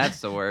her out.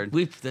 That's the word.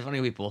 We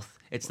both.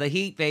 It's the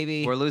heat,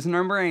 baby. We're losing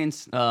our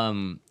brains.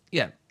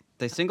 Yeah.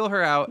 They single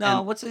her out. No,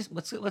 and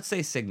let's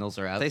say signals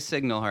are out. they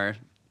signal her,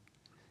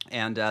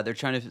 and they're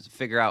trying to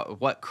figure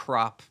out what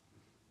crop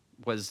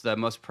was the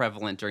most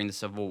prevalent during the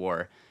Civil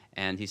War.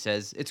 And he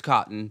says it's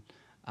cotton.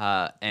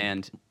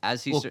 And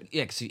as he's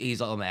yeah, because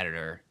he's all mad at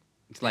her.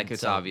 It's like And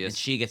it's so- obvious. And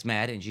she gets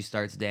mad and she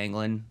starts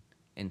dangling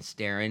and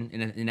staring,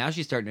 and now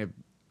she's starting to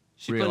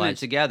she's putting it realize.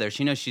 together.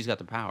 She knows she's got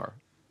the power.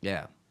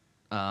 Yeah.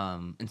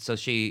 And so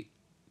he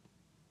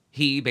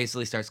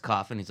basically starts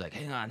coughing. He's like,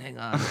 hang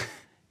on.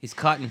 He's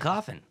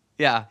coughing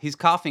Yeah, he's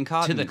coughing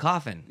cotton. to the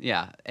coffin.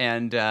 Yeah,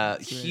 and See what I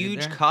did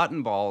huge there?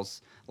 cotton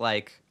balls,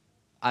 like,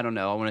 I don't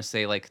know, I want to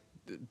say like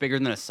bigger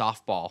than a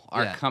softball,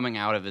 are Yeah. coming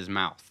out of his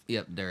mouth.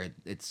 Yep,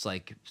 it's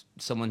like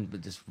someone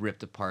just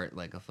ripped apart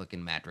like a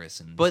fucking mattress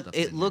and. But stuff's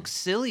it in looks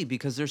silly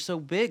because they're so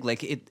big. Like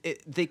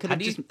they could there. have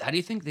just How do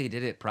you think they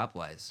did it prop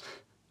wise?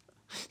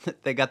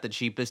 they got the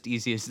cheapest,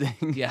 easiest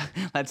thing. Yeah.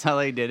 That's how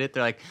they did it.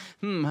 They're like,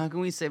 how can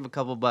we save a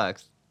couple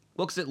bucks?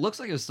 Well, 'cause it looks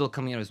like it was still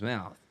coming out of his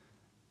mouth.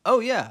 Oh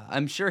yeah,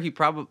 I'm sure he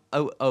probably.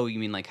 Oh, you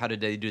mean like how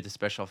did they do the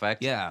special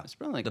effect? Yeah. It's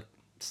probably like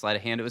sleight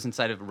of hand. It was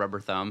inside of a rubber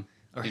thumb.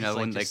 Or You know, it's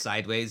when like like just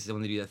sideways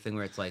when they do that thing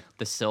where it's like.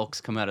 the silks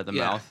come out of the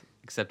Yeah. mouth,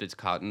 except it's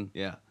cotton.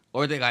 Yeah.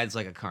 Or the guy's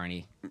like a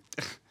carny.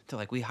 They're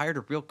like, we hired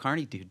a real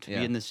carny dude to Yeah.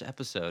 be in this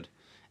episode,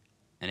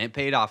 and it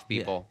paid off,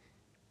 people.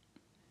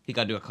 He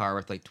got into a car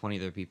with like 20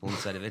 other people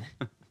inside of it.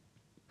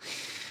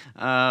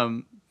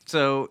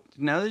 So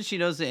now that she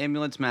knows the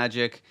amulet's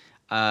magic,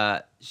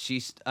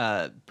 she's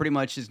pretty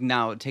much is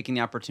now taking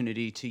the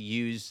opportunity to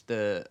use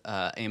the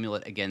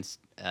amulet against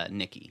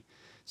Nikki.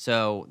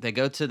 So they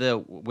go to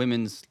the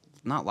women's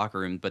not locker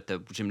room, but the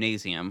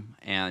gymnasium,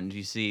 and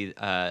you see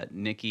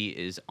Nikki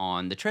is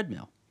on the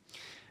treadmill.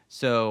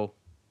 So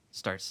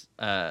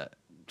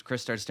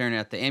Chris starts staring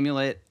at the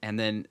amulet, and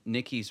then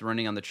Nikki's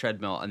running on the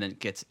treadmill, and then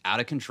gets out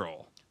of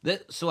control.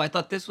 So I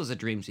thought this was a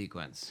dream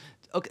sequence.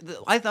 Okay,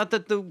 I thought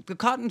that the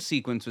cotton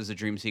sequence was a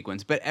dream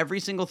sequence, but every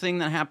single thing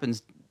that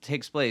happens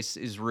takes place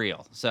is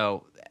real.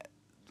 So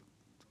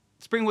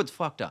Springwood's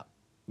fucked up,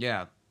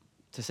 Yeah.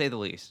 to say the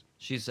least.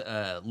 She's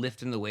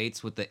lifting the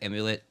weights with the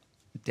amulet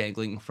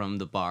dangling from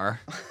the bar.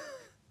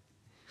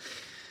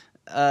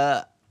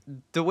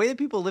 The way that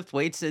people lift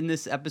weights in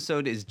this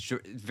episode is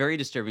very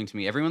disturbing to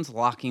me. Everyone's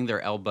locking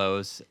their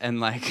elbows and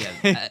like.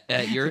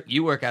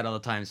 You work out all the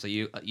time, so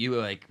you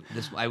like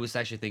this. I was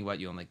actually thinking about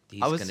you. I'm like,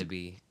 he's gonna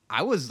be.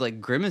 I was like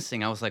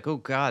grimacing. I was like, oh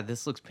god,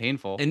 this looks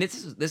painful. And this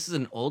is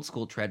an old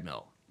school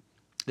treadmill.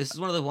 This is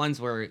one of the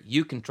ones where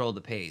you control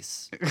the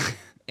pace,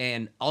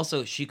 and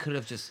also she could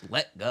have just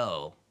let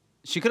go.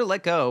 She could have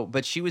let go,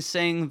 but she was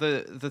saying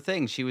the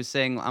thing. She was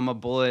saying, "I'm a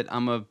bullet.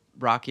 I'm a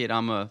rocket.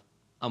 I'm a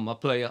I'm a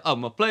player.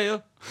 I'm a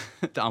player.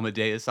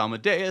 Amadeus.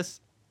 Amadeus."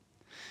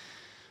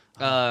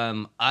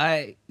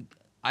 I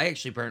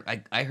actually burned.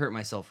 I hurt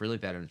myself really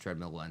bad on the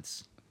treadmill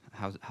once.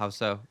 How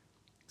so?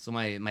 So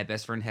my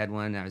best friend had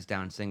one. I was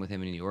down staying with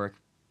him in New York,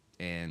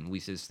 and we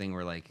did this thing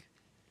where like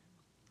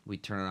we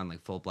turn it on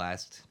like full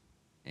blast,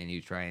 and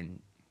you try and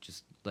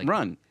just like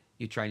Run.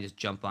 You try and just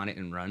jump on it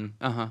and run.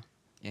 Uh-huh.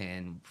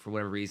 And for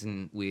whatever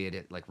reason, we had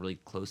it like really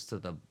close to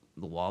the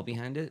wall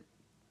behind it.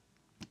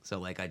 So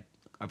like I,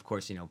 of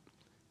course, it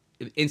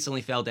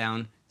instantly fell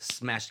down,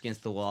 smashed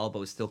against the wall, but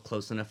was still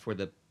close enough for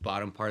the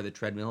bottom part of the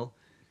treadmill.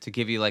 To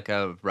give you like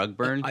a rug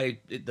burn? I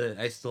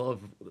still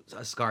have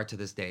a scar to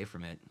this day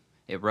from it.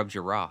 It rubs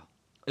you raw.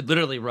 It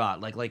literally raw.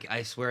 Like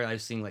I swear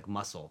I've seen like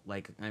muscle.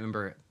 Like I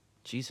remember.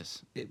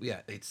 Jesus.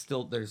 It's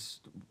still there's.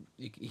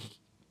 You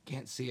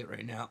can't see it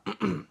right now,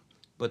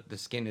 but the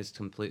skin is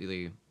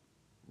completely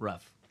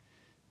rough.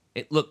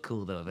 It looked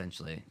cool though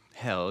eventually.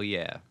 Hell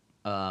yeah.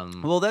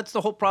 Well, that's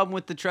the whole problem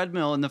with the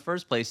treadmill in the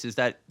first place is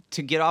that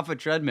to get off a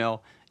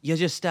treadmill, you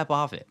just step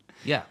off it.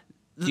 Yeah.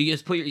 You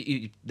just put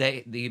you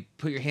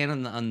put your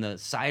hand on the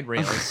side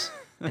rails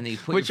and then you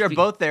put Which your are feet.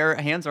 both there.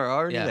 Hands are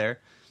already Yeah. there.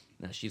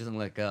 No, she doesn't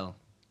let go.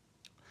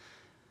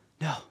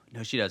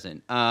 No, she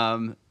doesn't.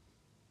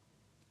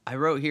 I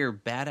wrote here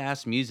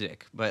badass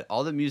music, but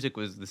all the music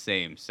was the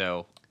same.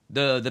 So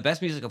The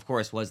best music, of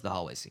course, was the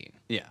hallway scene.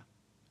 yeah,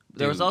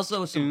 There was Doom,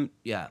 also some. doom.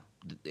 Yeah,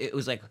 it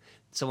was like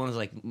someone was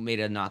like made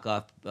a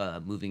knockoff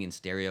moving in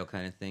stereo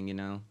kind of thing.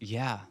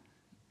 Yeah.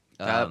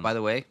 Um, By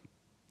the way,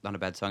 not a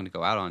bad song to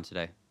go out on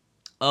today.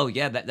 Oh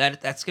yeah,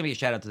 that's gonna be a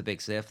shout out to the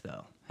Big Sif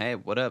though. Hey,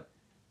 what up?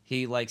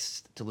 He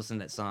likes to listen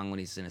to that song when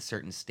he's in a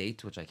certain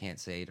state, which I can't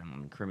say. I don't want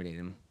to incriminate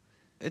him.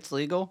 It's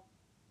legal.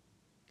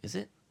 Is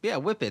it? Yeah,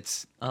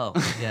 whippets. Oh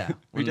yeah,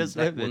 We just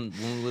whip it. when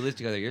we lived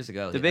together years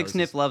ago. The that Big was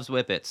Sniff his- loves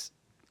whippets.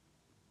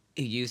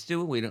 He used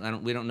to. We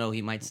don't know.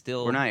 He might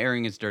still. We're not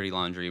airing his dirty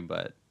laundry,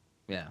 but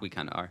Yeah. we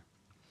kind of are.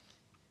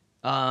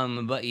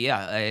 But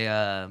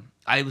yeah,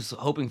 I was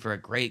hoping for a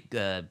great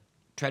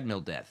treadmill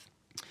death.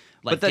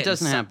 But that getting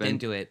doesn't sucked happen.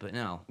 Into it, but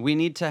no. We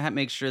need to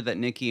make sure that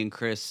Nikki and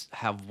Chris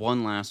have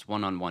one last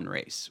one-on-one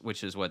race,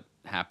 which is what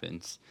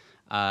happens.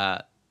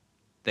 Wait.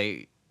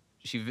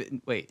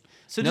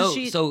 So No, does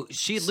she? so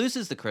she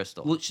loses the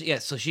crystal, Well,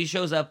 so she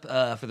shows up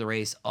for the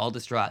race, all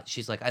distraught.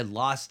 She's like, "I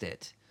lost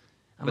it."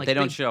 I'm But like, they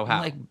don't "Babe," show I'm how.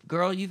 like,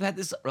 girl, you've had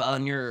this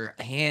on your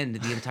hand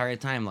the entire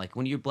time. Like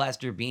when you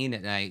blast your bean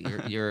at night,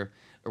 or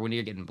when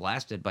you're getting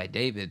blasted by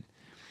David.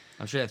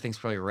 I'm sure that thing's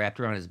probably wrapped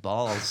around his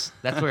balls.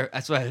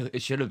 That's why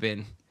it should have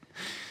been.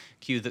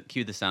 Cue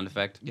the sound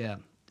effect. Yeah.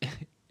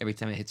 Every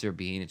time it hits her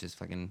bean, it just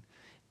fucking.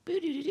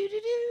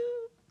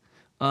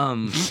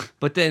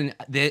 But then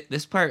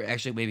this part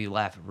actually made me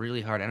laugh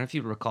really hard. I don't know if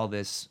you recall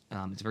this.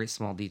 It's a very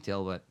small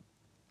detail, but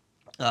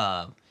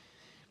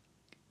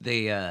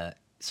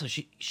so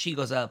she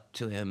goes up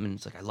to him and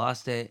it's like, I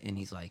lost it, and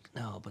he's like,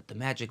 no, but the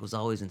magic was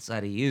always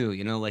inside of you,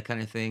 like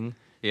kind of thing.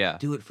 Yeah.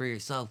 Do it for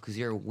yourself because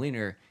you're a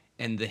winner.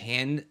 And the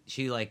hand,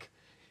 she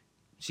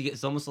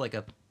gets almost like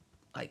a,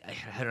 I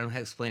don't know how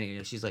to explain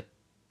it. She's like,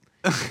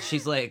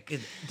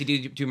 do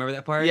you remember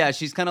that part? Yeah,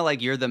 she's kind of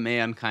like you're the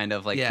man, kind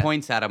of like Yeah.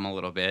 points at him a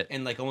little bit.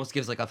 And like almost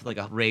gives like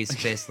a raised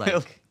fist,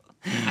 like.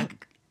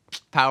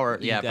 Power,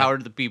 You yeah, got- power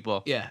to the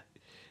people. Yeah.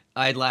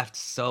 I laughed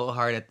so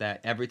hard at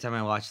that every time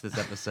I watched this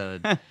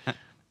episode.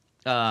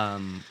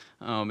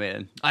 Oh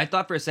man. I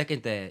thought for a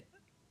second that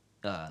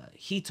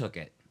he took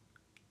it.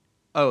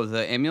 Oh,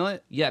 the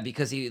amulet? Yeah,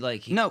 because he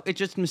No, it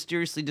just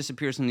mysteriously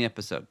disappears in the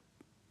episode.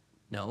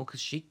 No,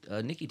 because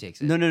Nikki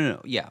takes it. No.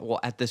 Yeah, well,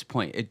 at this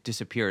point, it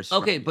disappears.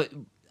 from- Okay, but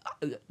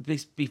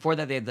before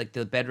that, they had like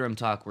the bedroom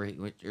talk or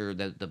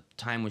the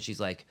time when she's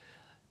like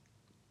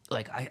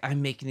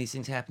I'm making these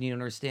things happen. You don't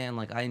understand.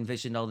 Like I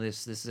envisioned all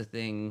this. This is a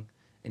thing,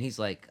 and he's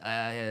like,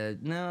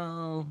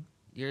 no,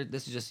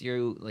 this is just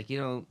you. Like you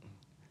don't.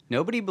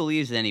 Nobody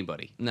believes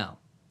anybody. No.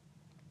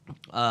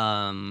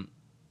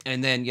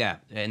 And then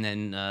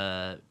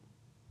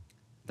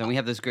Then we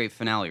have this great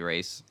finale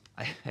race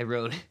I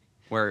wrote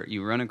where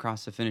you run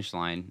across the finish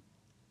line,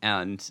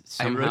 and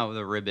somehow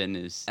the ribbon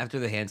is. after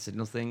the hand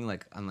signal thing.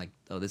 Like I'm like,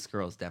 oh, this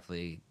girl's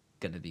definitely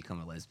gonna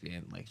become a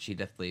lesbian. Like she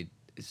definitely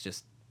is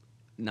just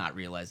not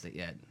realized it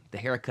yet. The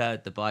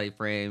haircut, the body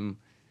frame.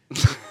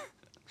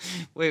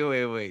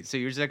 Wait. So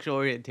your sexual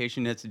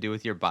orientation has to do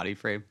with your body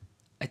frame?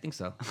 I think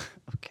so.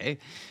 Okay.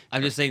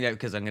 I'm just saying that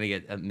because I'm gonna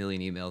get a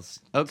million emails.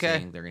 Okay.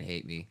 saying they're gonna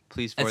hate me.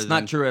 Please forward It's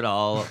them. not true at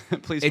all.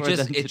 Please It forward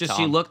just them to she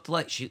Tom. looked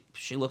like she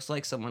looks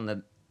like someone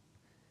that.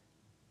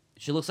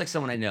 She looks like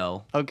someone I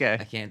know. Okay.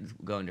 I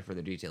can't go into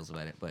further details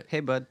about it, but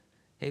Hey, bud.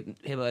 hey,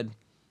 bud.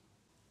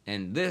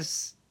 And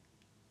this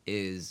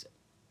is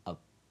a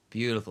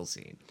beautiful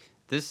scene.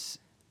 This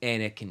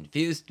And it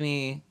confused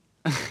me.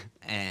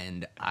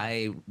 and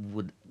I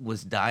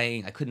was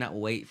dying. I could not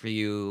wait for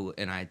you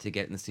and I to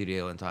get in the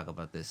studio and talk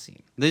about this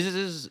scene. This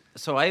is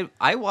so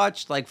I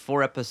watched like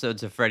 4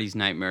 episodes of Freddy's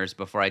Nightmares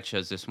before I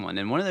chose this one.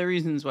 And one of the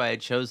reasons why I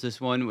chose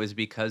this one was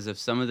because of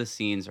some of the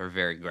scenes are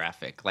very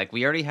graphic. Like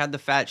we already had the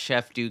fat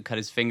chef dude cut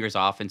his fingers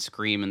off and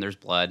scream and there's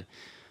blood.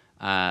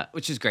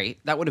 Which is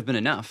great. That would have been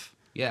enough.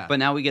 Yeah. But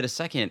now we get a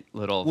second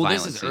little Well,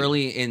 violent this is scene.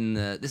 early in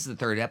the. This is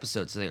the 3rd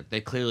episode, so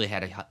they clearly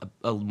had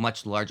a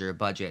much larger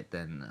budget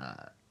than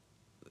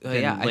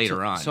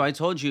later on. So I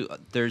told you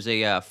there's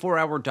a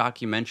 4-hour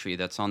documentary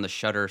that's on the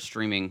Shudder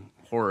streaming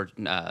horror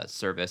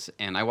service,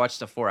 and I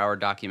watched a 4-hour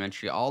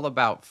documentary all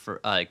about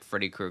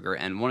Freddy Krueger.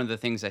 And one of the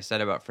things I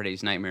said about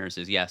Freddy's Nightmares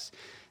is yes,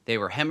 they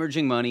were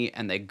hemorrhaging money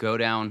and they go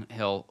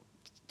downhill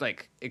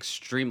like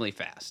extremely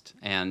fast.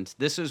 And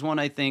this is one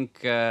I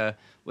think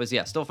was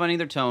still finding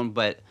their tone,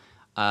 but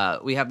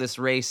we have this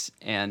race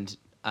and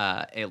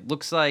it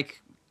looks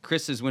like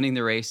Chris is winning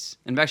the race.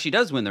 In fact, she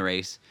does win the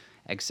race.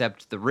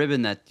 Except the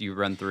ribbon that you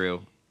run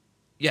through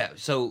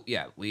is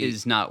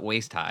is not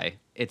waist high;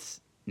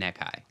 it's neck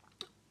high.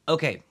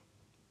 okay.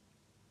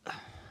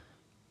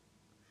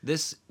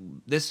 This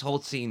whole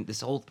scene,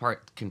 this whole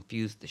part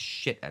confused the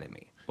shit out of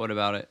me. What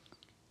about it?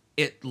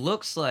 It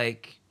looks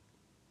like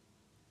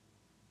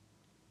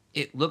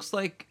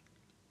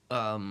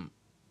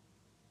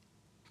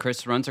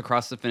Chris runs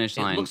across the finish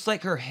line. it looks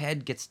like her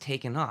head gets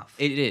taken off.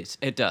 It is.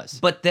 It does.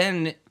 But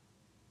then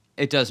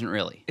It doesn't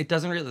really. it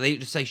doesn't really. They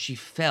just say she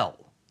fell,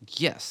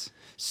 Yes.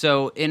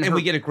 So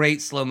we get a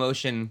great slow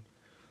motion.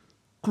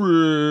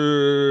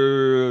 Chris.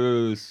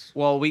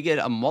 well, we get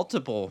a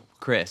multiple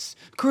Chris.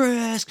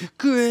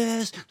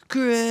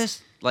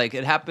 Like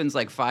it happens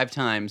like 5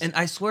 times. And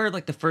I swear,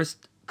 like the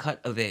first cut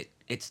of it,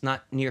 it's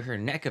not near her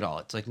neck at all.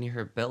 It's like near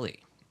her belly.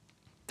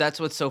 That's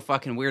what's so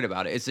fucking weird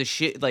about it. It's a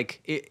shit.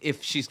 Like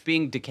if she's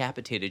being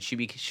decapitated,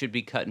 she should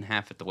be cut in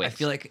half at the waist.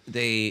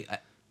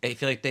 I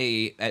feel like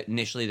they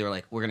initially they were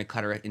like, we're gonna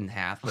cut her in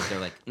half, but they're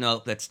like,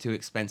 no, that's too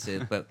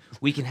expensive. But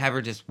we can have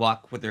her just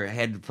walk with her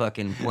head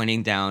fucking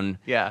pointing down,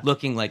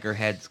 looking like her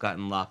head's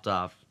gotten lopped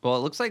off. Well, it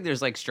looks like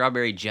there's like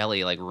strawberry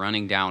jelly like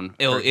running down.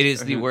 It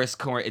is the worst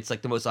corn. It's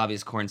like the most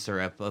obvious corn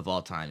syrup of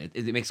all time.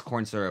 It makes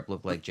corn syrup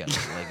look like jelly,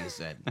 like you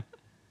said.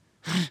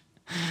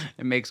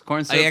 It makes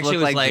corn syrup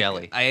look like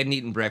jelly. I hadn't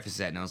eaten breakfast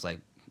yet, and I was like,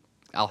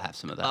 I'll have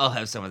some of that. I'll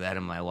have some of that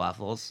in my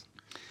waffles.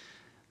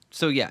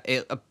 So yeah,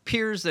 it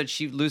appears that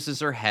she loses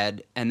her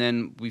head, and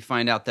then we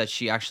find out that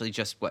she actually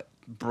just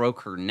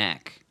broke her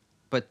neck,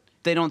 but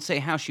they don't say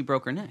how she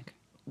broke her neck.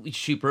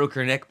 She broke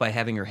her neck by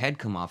having her head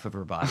come off of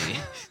her body.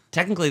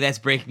 Technically, that's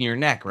breaking your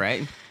neck,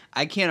 right?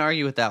 I can't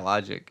argue with that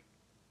logic.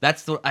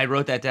 I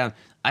wrote that down.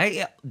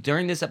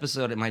 During this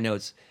episode in my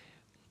notes,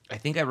 I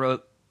think I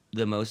wrote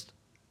the most.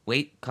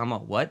 Wait,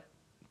 what?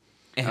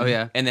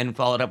 And, and then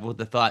followed up with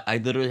the thought. I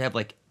literally have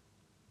like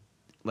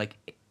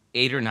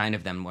 8 or 9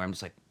 of them where I'm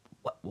just like,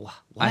 what?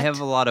 I have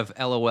a lot of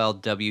LOL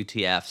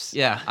WTFs.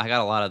 Yeah. I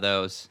got a lot of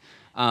those.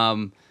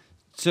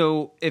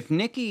 So if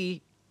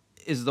Nikki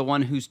is the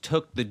one who's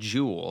took the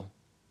jewel,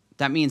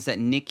 that means that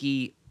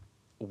Nikki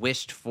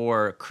wished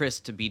for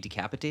Chris to be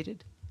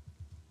decapitated,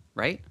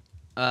 right?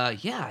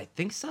 Yeah, I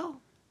think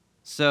so.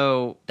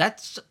 So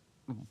that's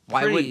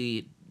why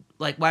pretty...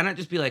 why not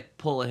just be like,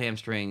 pull a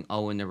hamstring,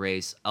 I'll win the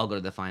race, I'll go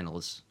to the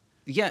finals.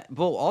 Yeah,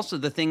 well, also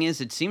the thing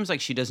is, it seems like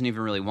she doesn't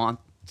even really want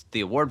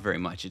the award very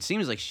much. It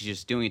seems like she's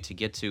just doing it to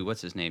get to,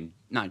 what's his name?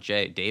 Not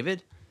Jay,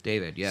 David?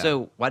 David, yeah.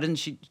 So why didn't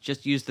she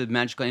just use the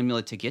magical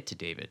amulet to get to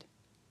David?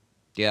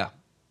 Yeah.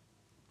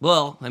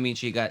 Well, I mean,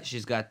 she's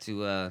got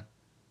to...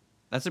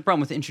 That's the problem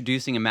with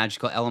introducing a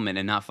magical element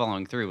and not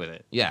following through with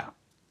it. Yeah.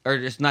 Or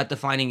just not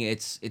defining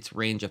its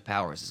range of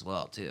powers as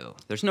well, too.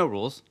 There's no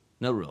rules.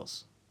 No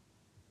rules.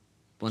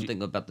 One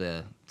thing about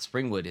the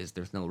Springwood is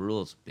there's no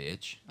rules,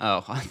 bitch.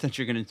 Oh, I thought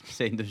you were going to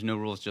say there's no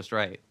rules just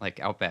right, like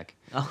Outback.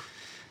 Oh.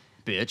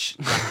 Bitch.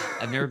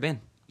 I've never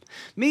been.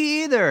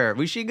 Me either.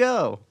 We should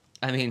go.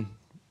 I mean,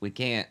 we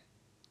can't.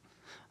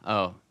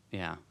 Oh,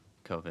 yeah.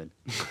 COVID.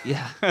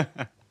 Yeah.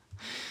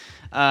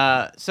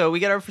 So we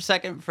get our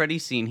second Freddy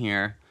scene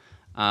here.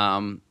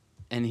 And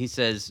he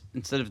says,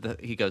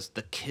 he goes,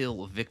 the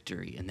kill of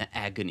victory and the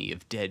agony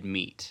of dead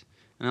meat.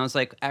 And I was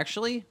like,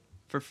 actually...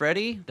 For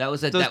Freddy,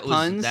 those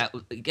puns.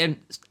 Again,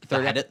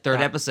 third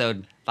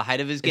episode. The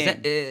height of his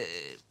game.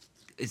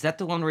 Is that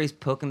the one where he's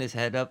poking his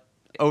head up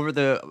over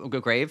the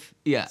grave?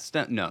 Yeah.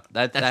 No,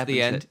 that's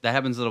the end. That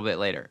happens a little bit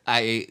later.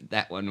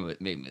 That one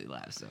made me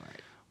laugh so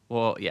hard.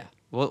 Well, yeah,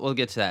 we'll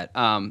get to that.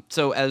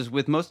 So as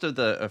with most of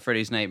the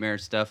Freddy's Nightmare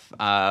stuff,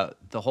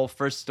 the whole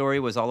first story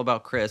was all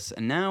about Chris,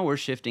 and now we're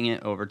shifting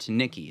it over to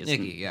Nikki.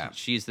 Yeah,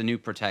 she's the new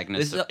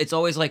protagonist. It's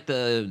always like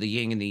the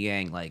yin and the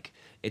yang, like.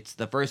 It's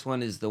the first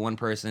one is the one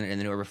person, and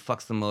then whoever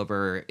fucks them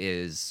over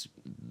is,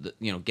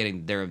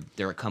 getting their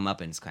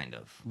comeuppance, kind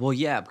of. Well,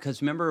 yeah,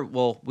 because remember,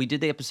 we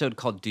did the episode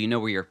called "Do You Know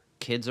Where Your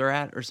Kids Are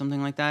At" or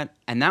something like that,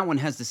 and that one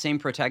has the same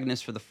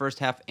protagonist for the first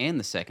half and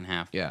the second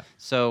half. Yeah.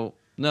 So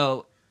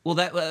no, well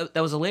that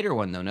was a later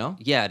one though, no?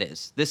 Yeah, it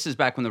is. This is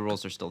back when the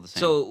rules are still the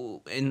same.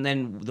 So and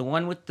then the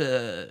one with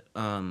the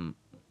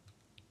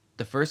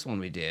the first one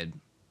we did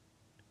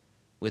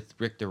with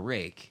Rick the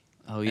Rake.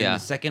 Oh And yeah. the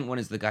second one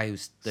is the guy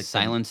who's like,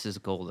 Silence is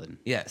golden.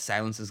 Yeah,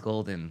 Silence is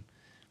Golden.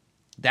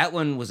 That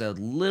one was a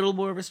little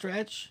more of a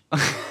stretch.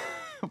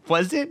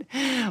 Was it?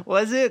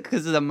 Was it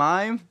because of the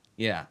mime?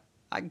 Yeah,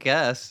 I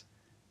guess.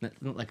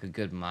 not like a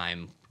good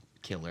mime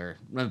killer.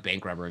 Not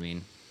bank robber, I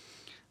mean.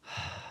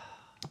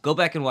 Go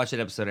back and watch that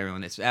episode,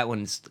 everyone.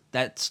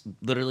 That's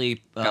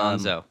literally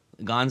Gonzo.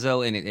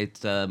 Gonzo, and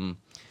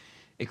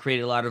it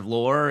created a lot of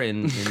lore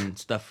and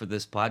stuff for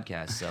this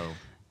podcast. So,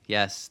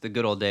 Yes, the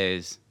good old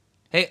days.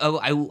 hey,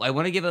 I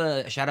want to give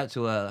a shout out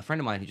to a friend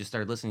of mine who just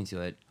started listening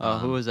to it. Oh,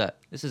 who was that?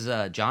 This is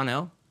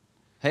Jono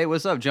Hey,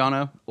 what's up,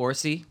 Jono?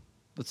 Orsi.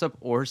 What's up,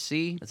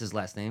 Orsi? That's his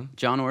last name.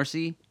 John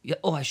Orsi? Yeah.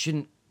 Oh, I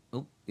shouldn't.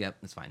 Oh, yeah,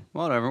 that's fine.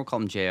 Whatever, we'll call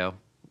him J.O.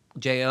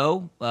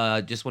 Jo,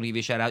 just want to give you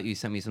a shout out. You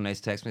sent me some nice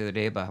text the other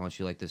day about how much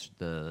you like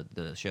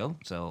the show.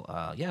 So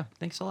yeah,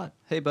 thanks a lot.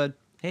 Hey, bud.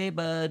 Hey,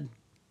 bud.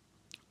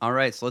 All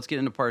right, so let's get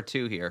into part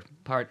 2 here.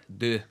 Part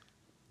 2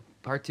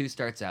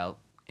 starts out,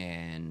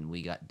 and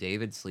we got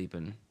David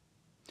sleeping.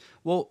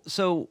 Well,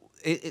 so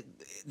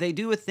they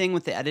do a thing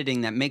with the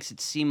editing that makes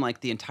it seem like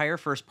the entire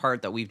first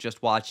part that we've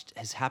just watched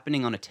is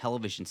happening on a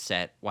television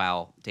set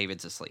while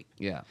David's asleep.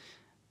 Yeah.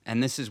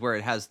 And this is where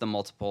it has the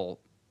multiple.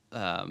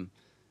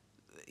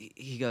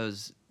 He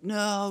goes,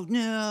 no,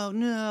 no,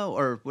 no,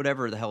 or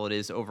whatever the hell it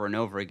is over and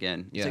over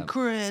again. It's Yeah. like,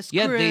 Chris,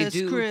 Yeah, they Chris,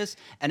 do- Chris.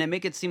 And they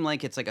make it seem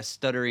like it's like a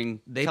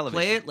stuttering They television.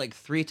 play it like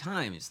 3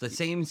 times, the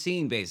same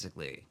scene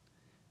basically.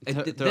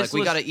 They're This like, we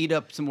was- got to eat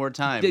up some more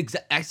time.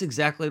 That's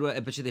exactly what I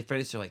bet you they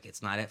finished. They're like,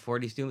 it's not at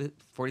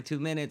 42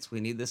 minutes.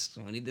 We need this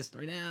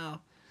right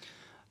now.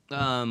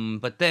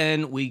 But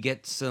then we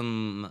get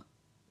some.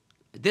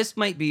 This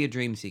might be a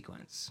dream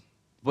sequence.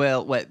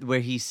 Well, where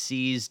he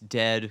sees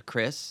dead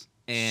Chris.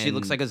 She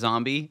looks And- like a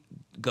zombie.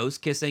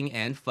 Ghost kissing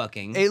and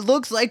fucking. It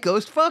looks like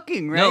ghost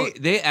fucking, right? No,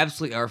 they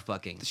absolutely are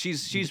fucking.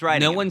 She's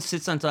riding No him. one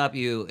sits on top of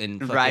you and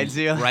fucking Rides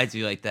you? rides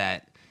you like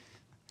that.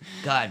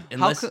 God, How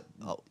unless could,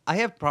 I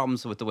have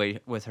problems with the way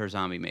with her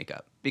zombie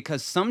makeup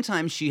because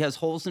sometimes she has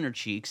holes in her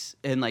cheeks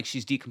and like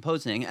she's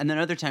decomposing, and then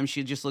other times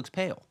she just looks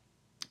pale.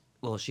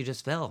 well, she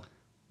just fell.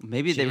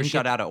 Maybe She they were didn't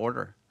shot get- out of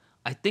order.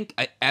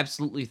 I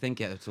absolutely think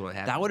that's what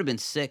happened. That would have been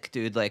sick,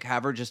 dude. Like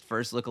have her just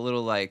first look a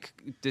little like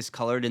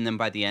discolored, and then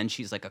by the end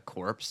she's like a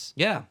corpse.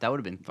 Yeah. That would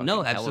have been fucking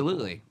No, hella cool.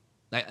 absolutely.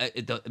 I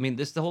mean,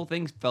 the whole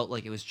thing felt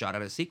like it was shot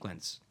out of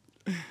sequence.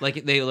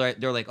 Like they're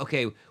like,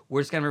 okay,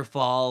 we're just gonna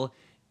fall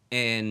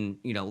and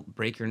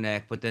break your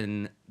neck, but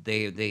then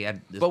they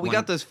had. This But we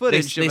got this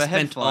footage They of a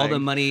head spent all the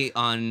flying. money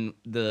on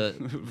the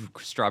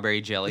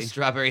Strawberry jelly.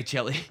 strawberry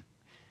jelly.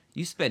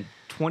 You spent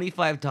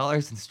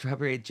 $25 in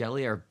strawberry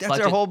jelly. That's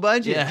our whole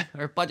budget. Yeah,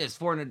 our budget's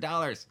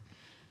 $400.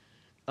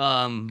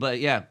 But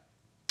yeah.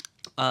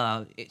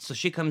 So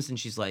she comes and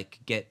she's like,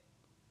 get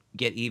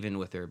even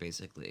with her,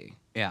 basically.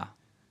 Yeah.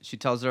 She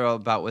tells her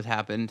about what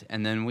happened,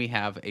 and then we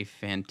have a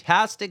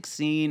fantastic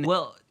scene.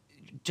 Well,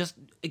 just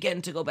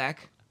again to go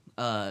back,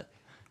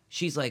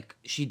 she's like,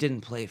 she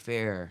didn't play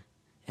fair,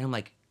 and I'm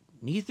like,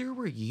 neither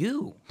were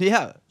you.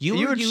 Yeah.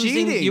 You were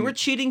cheating. You were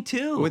cheating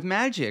too. with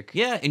magic.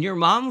 Yeah, and your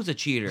mom was a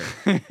cheater.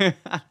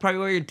 Probably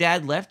where your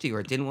dad left you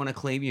or didn't want to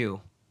claim you.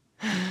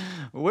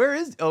 Where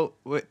is? Oh,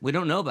 wait. We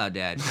don't know about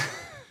dad.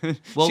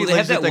 Well, She they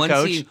lives have that with the one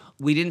coach. scene.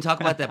 We didn't talk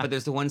about that, but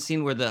there's the one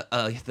scene where the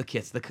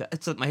kids,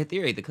 it's my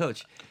theory, the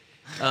coach.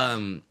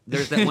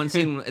 There's that one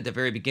scene at the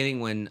very beginning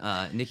when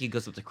Nikki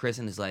goes up to Chris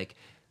and is like,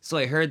 "So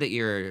I heard that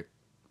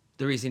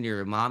the reason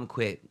your mom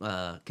quit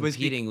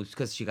competing was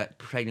because she got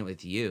pregnant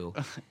with you."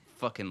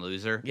 Fucking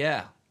loser.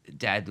 Yeah,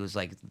 Dad was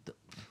like,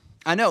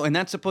 I know, and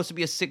that's supposed to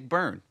be a sick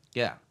burn.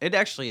 "Yeah, It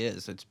actually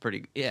is. It's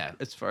pretty. yeah."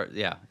 As far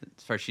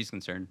as she's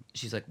concerned.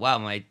 She's like,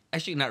 "Wow,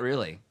 actually not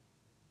really."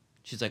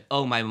 She's like,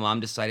 "Oh, my mom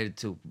decided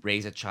to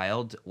raise a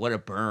child. What a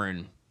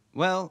burn!"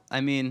 Well, I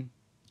mean,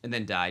 And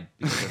then died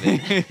because of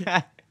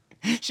it.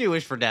 she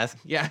wished for death.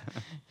 Yeah.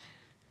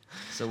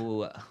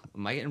 So,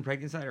 am I getting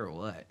pregnant side or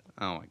what?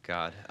 Oh my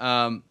god.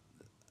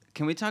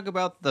 Can we talk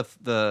about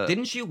the?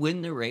 Didn't she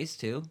win the race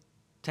too?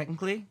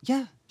 Technically,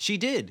 Yeah, she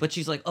did. but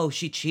she's like, "Oh,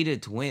 she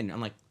cheated to win." I'm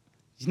like,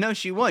 no,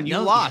 she won. You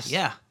 "No, lost.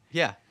 Yeah,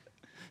 Yeah.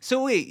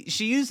 So wait,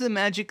 she used the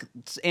magic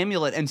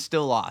amulet and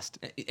still lost.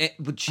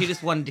 But she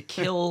just wanted to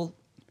kill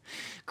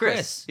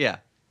Chris. Yeah.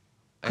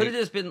 Could have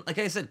just been, like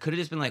I said, could have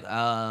just been like,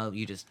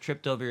 you just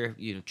tripped over,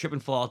 trip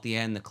and fall at the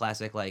end, the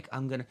classic, like,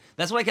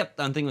 that's what I kept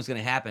on thinking was going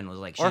to happen, was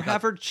like, Or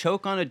have her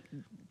choke on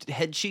a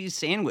head cheese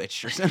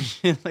sandwich or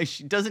something. Like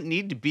she doesn't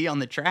need to be on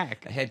the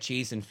track. a head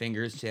cheese and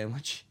fingers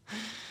sandwich.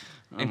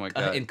 Oh my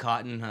god. And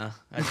cotton, on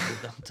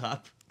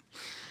top.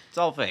 It's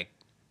all fake.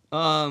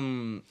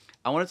 Um,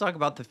 I want to talk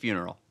about the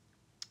funeral.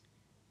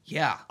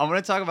 yeah. I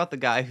want to talk about the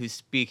guy who's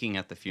speaking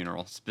at the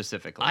funeral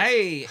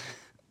specifically.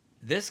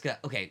 This guy,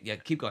 okay, yeah,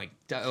 keep going.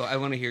 I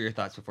want to hear your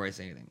thoughts before I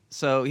say anything.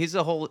 So he's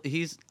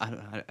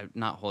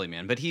not holy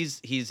man, but he's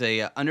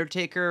a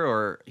undertaker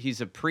or he's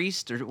a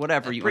priest or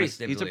whatever. A you priest,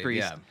 wanna, I he's a believe,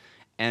 priest, yeah.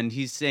 and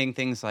he's saying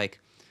things like,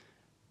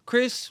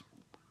 "Chris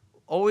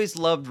always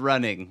loved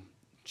running.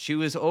 She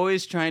was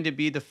always trying to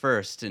be the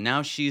first, and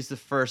now she's the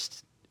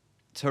first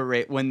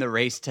to win the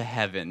race to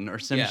heaven or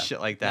some shit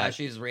like Now that.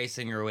 she's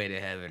racing her way to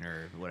heaven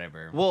or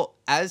whatever. Well,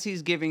 as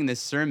he's giving this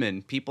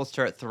sermon, people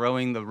start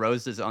throwing the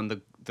roses on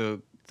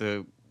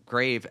the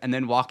grave and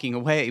then walking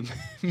away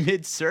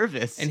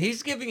mid-service. And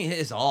he's giving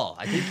his all.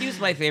 I think he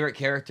was my favorite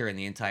character in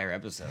the entire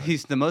episode.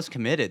 He's the most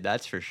committed,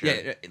 that's for sure.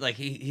 Yeah, like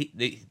he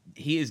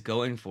is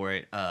going for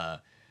it.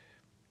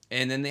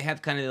 And then they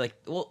have kind of like,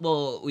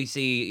 well, we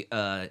see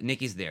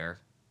Nikki's there.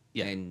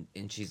 Yeah. And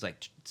she's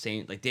like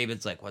saying, like,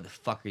 David's like, why the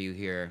fuck are you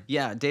here?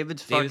 Yeah,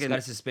 David's got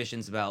his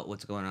suspicions about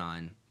what's going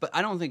on. But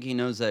I don't think he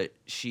knows that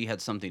she had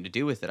something to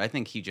do with it. I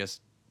think he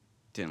just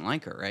didn't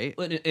like her, right?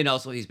 And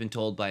also he's been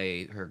told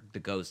by the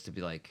ghost to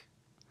be like,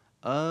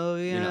 Oh,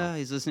 yeah. You know,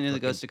 He's listening to the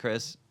Ghost of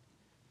Chris.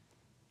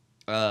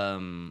 what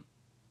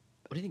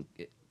do you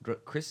think?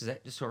 Chris, is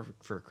that just sort of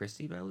for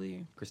Christy,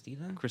 probably?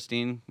 Christina?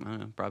 Christine, I don't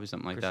know, probably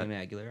something like Christina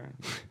Aguilera?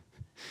 that.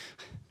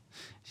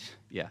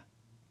 Yeah.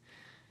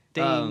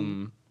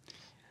 Ding.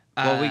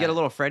 Well, we get a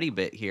little Freddy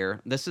bit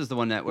here. This is the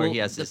one where he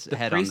has his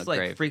head on priest, the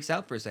grave. like, freaks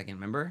out for a second,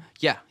 remember?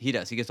 Yeah, he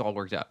does. He gets all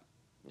worked up.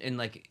 And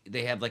like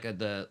they have like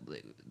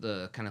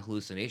the kind of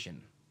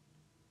hallucination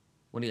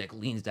when he like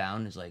leans down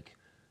and is like,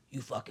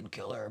 "You fucking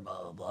kill her,"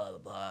 blah blah blah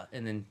blah,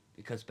 and then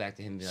it cuts back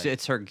to him. Being like,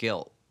 It's her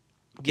guilt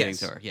getting Yes.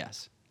 to her.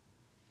 Yes.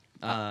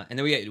 and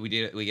then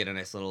we get a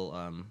nice little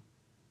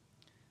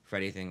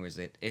Freddy thing, where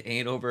it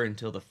ain't over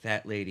until the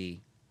fat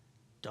lady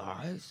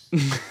dies.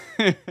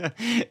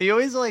 He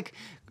always like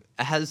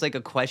has like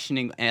a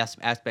questioning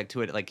aspect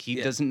to it. Like he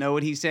doesn't know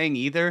what he's saying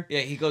either. Yeah,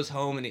 he goes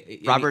home and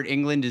Robert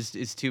Englund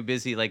is too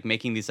busy like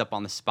making these up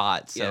on the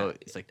spot. So Yeah.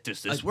 it's like,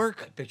 does this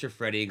work? I picture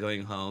Freddy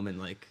going home and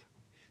like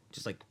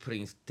just like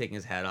taking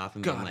his hat off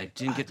and God,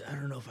 being like, I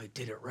don't know if I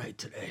did it right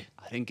today.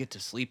 I didn't get to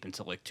sleep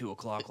until like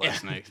 2:00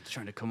 last night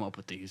trying to come up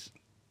with these.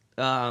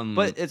 But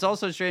But it's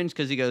also strange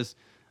because he goes,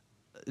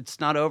 it's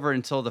not over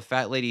until the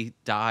fat lady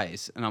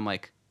dies. And I'm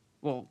like,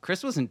 well,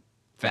 Chris wasn't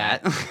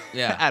fat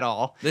Yeah. at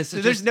all. This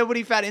is There's just-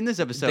 nobody fat in this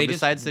episode they just-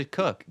 besides the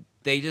cook.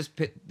 they just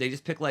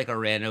pick like a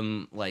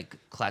random like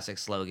classic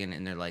slogan,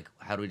 and they're like,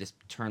 how do we just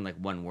turn like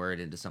one word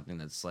into something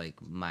that's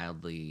like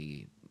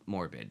mildly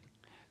morbid?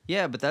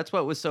 Yeah, but that's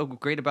what was so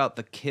great about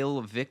the kill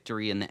of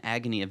victory and the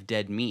agony of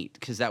dead meat,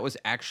 because that was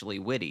actually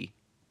witty.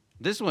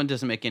 This one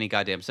doesn't make any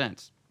goddamn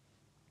sense.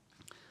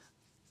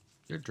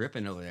 You're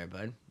dripping over there,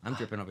 bud. I'm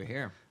dripping over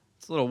here.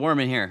 It's a little warm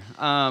in here.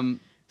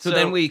 So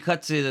then we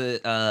cut to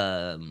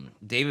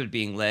David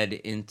being led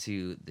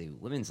into the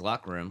women's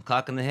locker room,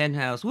 cock in the hen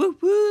house. Woo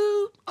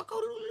woo!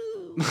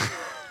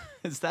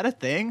 Is that a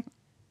thing?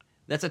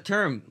 That's a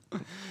term.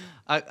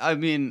 I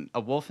mean, a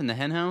wolf in the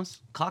hen house?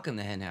 Cock in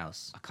the hen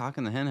house. A cock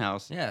in the hen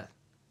house? Yeah,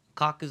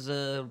 cock is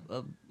a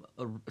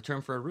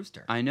term for a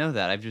rooster. I know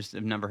that. I've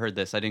never heard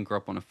this. I didn't grow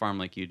up on a farm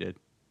like you did.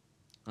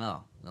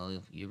 Oh,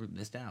 well, you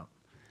missed out.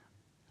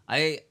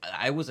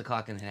 I was a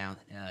cock in the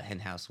hen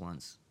house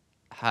once.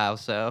 How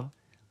so?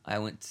 I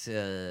went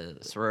to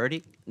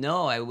Sorority?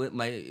 no. I went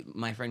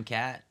my friend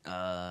Kat.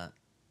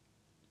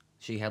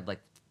 She had like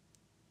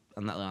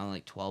I'm not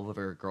like 12 of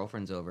her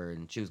girlfriends over,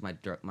 and she was my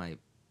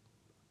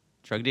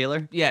Drug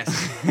dealer? yes.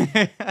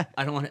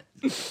 I don't want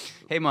to.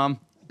 Hey, Mom.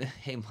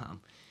 Hey, Mom.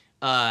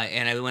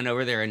 And I went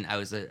over there, and I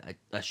was a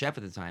chef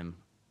at the time,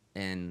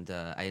 and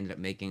I ended up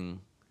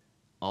making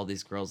all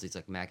these girls these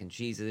like mac and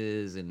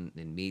cheeses and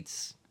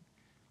meats.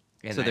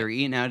 And So they're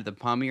eating out of the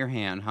palm of your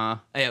hand, huh?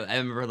 I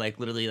remember like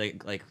literally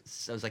like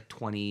I was like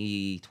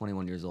 20,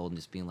 21 years old and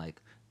just being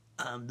like,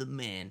 I'm the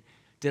man.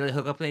 Did I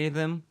hook up with any of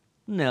them?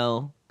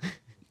 No.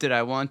 Did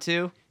I want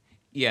to?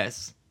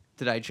 Yes.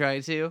 Did I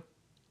try to?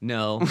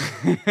 No.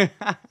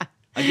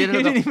 I did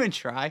hook didn't up- even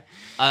try.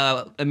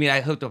 I mean, I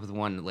hooked up with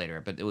one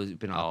later, but it was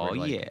been awkward. Oh, to,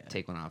 like, yeah.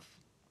 take one off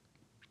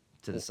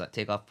to the side,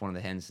 take off one of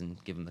the hens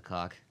and give him the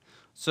cock.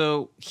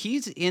 So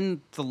he's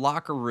in the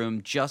locker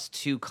room just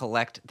to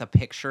collect the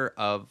picture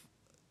of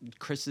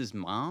Chris's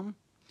mom?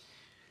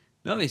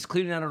 No, he's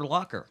cleaning out her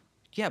locker.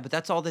 Yeah, but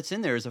that's all that's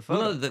in there is a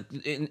photo. Well,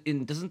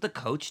 no, doesn't the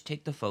coach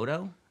take the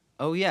photo?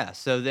 Oh, yeah.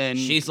 So then...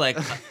 She's like,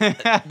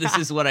 this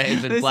is what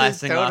I've been This is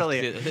blasting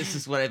totally- off to. This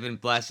is what I've been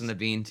blasting the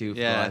bean to for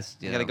the Yeah, last,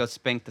 I gotta go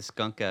spank the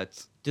skunk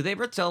guts. Did they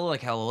ever tell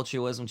like how old she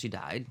was when she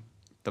died?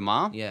 The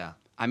mom? Yeah.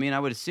 I mean, I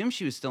would assume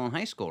she was still in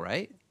high school,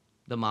 right?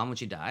 The mom when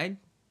she died?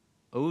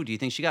 Oh, do you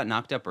think she got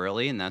knocked up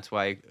early and that's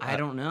why... I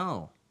don't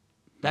know.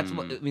 That's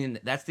what I mean.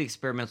 That's the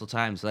experimental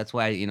time, so that's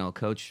why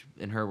Coach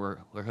and her were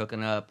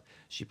hooking up.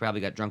 She probably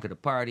got drunk at a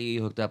party,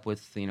 hooked up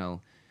with the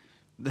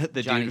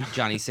Johnny dude,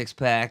 Johnny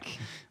Sixpack.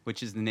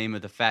 which is the name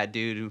of the fat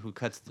dude who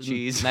cuts the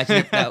cheese.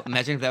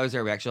 Imagine if that was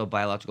her actual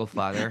biological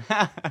father.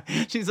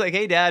 She's like,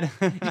 hey, Dad.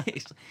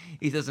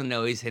 He doesn't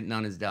know he's hitting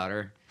on his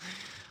daughter.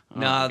 Oh,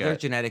 No, my their God.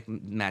 genetic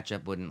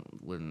matchup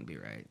wouldn't be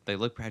right. They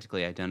look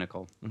practically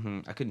identical.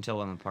 I couldn't tell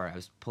them apart. I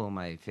was pulling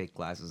my fake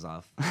glasses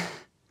off.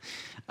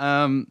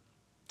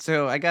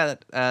 So I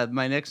got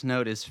my next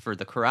note is for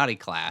the karate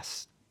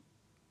class.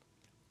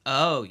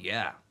 Oh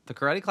yeah. The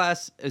karate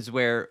class is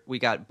where we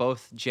got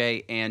both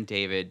Jay and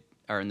David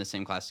are in the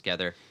same class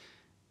together.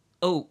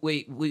 Oh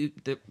wait,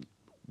 the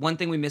one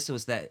thing we missed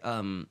was that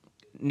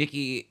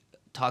Nikki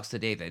talks to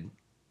David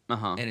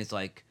Uh-huh. and it's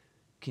like,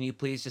 "Can you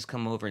please just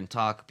come over and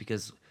talk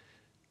because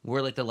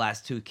we're like the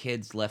last two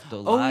kids left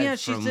alive yeah,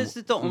 she from, says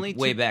that the from only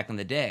way two- back in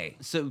the day."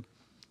 So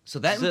So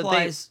that so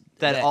implies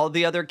that all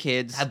the other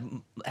kids have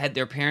had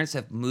their parents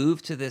have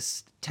moved to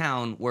this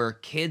town where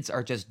kids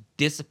are just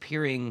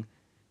disappearing.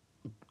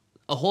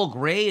 A whole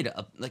grade,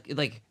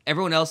 like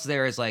everyone else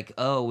there is like,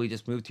 "Oh, we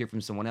just moved here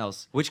from someone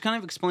else." which kind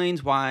of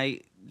explains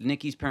why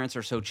Nikki's parents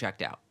are so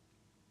checked out.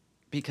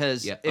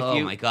 Because Yeah. if Oh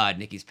you my God,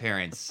 Nikki's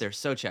parents. they're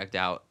so checked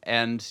out,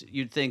 and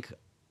you'd think,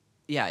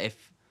 yeah,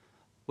 if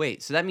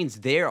wait, so that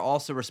means they're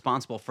also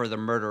responsible for the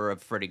murder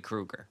of Freddy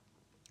Krueger.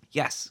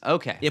 Yes.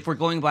 Okay. If we're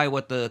going by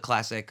what the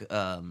classic,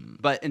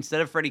 But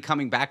instead of Freddy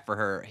coming back for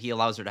her, he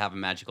allows her to have a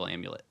magical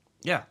amulet.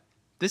 yeah.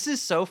 This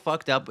is so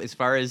fucked up as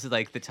far as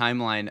like the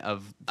timeline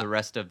of the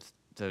rest of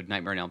the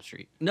Nightmare on Elm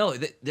Street. No,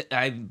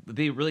 I'd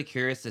be really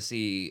curious to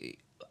see.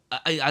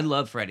 I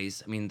love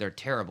Freddy's. I mean, they're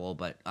terrible,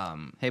 but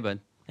Hey, bud.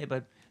 hey,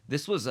 bud,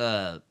 this was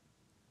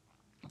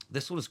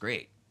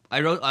great.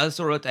 I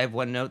also wrote. I have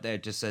one note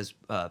that just says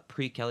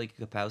pre Kelly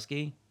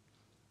Kapowski.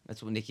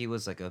 That's when Nikki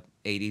was like a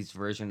 '80s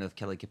version of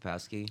Kelly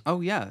Kapowski.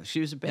 Oh yeah, she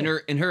was a bit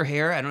In her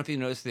hair, I don't know if you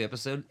noticed the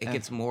episode. It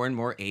gets more and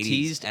more '80s.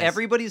 teased.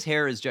 Everybody's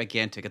hair is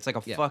gigantic. It's like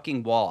a Yeah.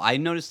 fucking wall. I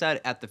noticed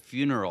that at the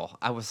funeral.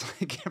 I was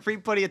like,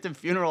 everybody at the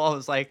funeral, I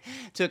was like,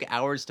 took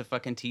hours to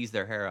fucking tease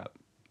their hair up.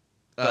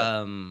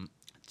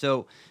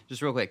 So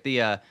just real quick,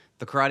 the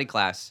karate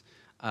class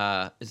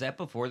Is that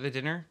before the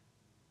dinner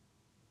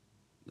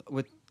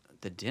with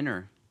the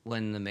dinner.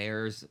 when the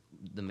mayor's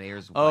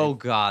Oh wife-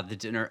 God, the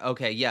dinner.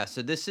 Okay, yeah.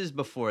 So this is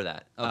before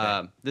that.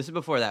 Okay. This is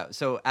before that.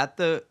 So at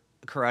the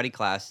karate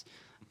class,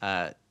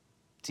 Well,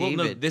 David.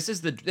 no, this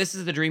is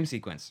the dream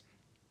sequence.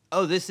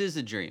 Oh, this is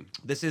a dream,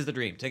 This is the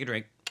dream. Take a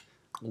drink.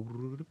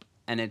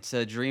 and it's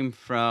a dream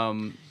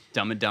from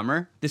Dumb and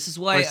Dumber, This is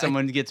why where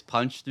someone gets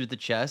punched through the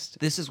chest.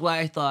 This is why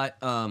I thought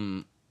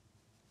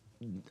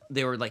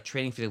they were like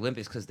training for the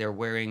Olympics because they're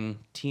wearing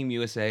Team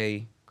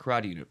USA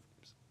karate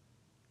uniforms,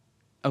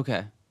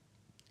 Okay.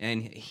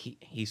 and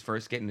he's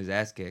first getting his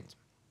ass kicked.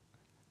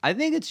 I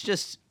think it's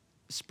just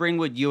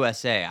Springwood,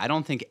 USA. I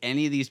don't think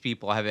any of these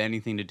people have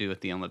anything to do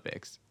with the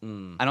Olympics.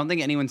 I don't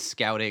think anyone's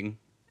scouting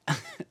at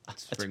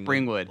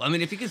Springwood. Well, I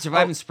mean, if you can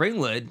survive Oh. in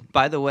Springwood,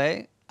 By the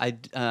way,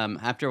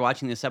 after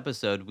watching this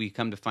episode, we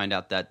come to find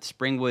out that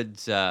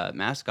Springwood's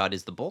mascot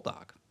is the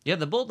bulldog. yeah,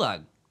 the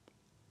bulldog,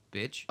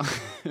 bitch.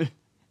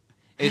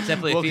 It's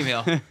definitely a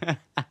female.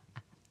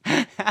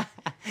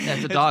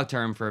 That's a dog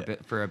term for a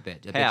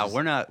bit. A Yeah, bitch is-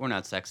 we're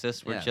not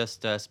sexist. We're Yeah.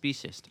 just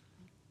speciesist.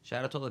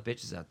 Shout out to all the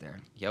bitches out there,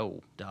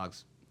 Yo,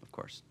 dogs. of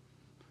course.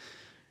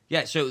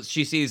 Yeah, so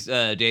she sees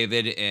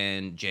David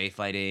and Jay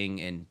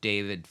fighting, and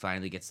David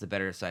finally gets the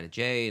better side of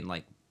Jay and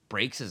like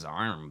breaks his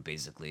arm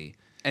basically.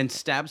 And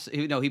stabs.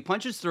 He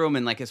punches through him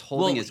and like is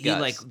holding his he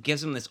guts. like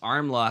gives him this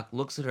arm lock,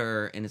 looks at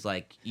her, and is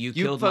like, "You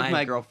You killed fucked my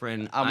my-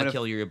 girlfriend. I'm I gonna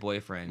kill your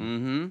boyfriend."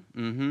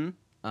 Mm-hmm.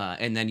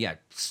 And then yeah,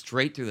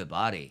 straight through the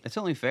body. That's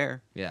only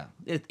fair. Yeah,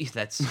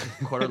 that's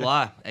court of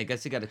law. I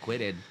guess he got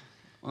acquitted.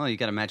 Well, you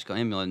got a magical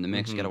amulet in the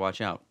mix. You got to watch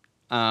out.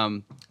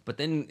 But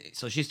then,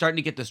 so she's starting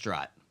to get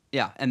distraught.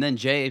 Yeah, and then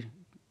Jay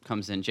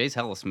comes in. Jay's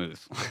hella smooth.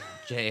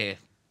 Jay,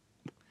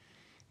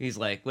 he's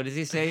like, what does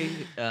he say?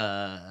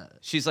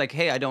 She's like,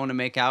 "Hey, I don't want to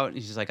make out." And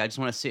she's like, "I just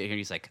want to sit here." And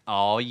he's like,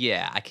 "Oh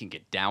yeah, I can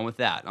get down with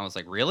that." And I was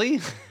like, "Really?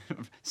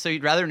 So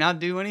you'd rather not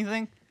do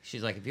anything?"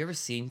 She's like, have you ever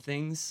seen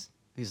things?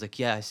 He's like,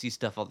 "Yeah, I see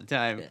stuff all the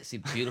time." I see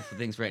beautiful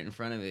things right in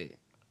front of me.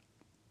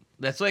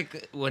 That's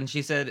like when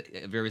she said,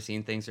 "Have you ever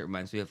seen things?" It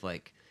reminds me of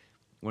like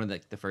one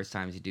of the first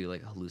times you do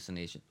like a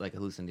hallucination, like a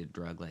hallucinated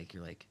drug. Like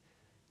you're like,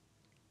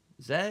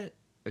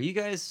 are you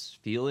guys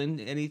feeling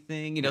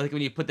anything? You know, like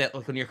when you put that,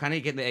 like when you're kind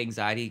of getting the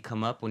anxiety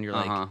come up when you're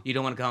like, Uh-huh. you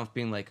don't want to come off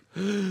being like,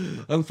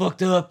 I'm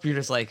fucked up. You're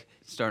just like,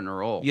 Starting to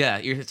roll. yeah,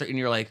 and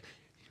you're like,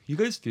 you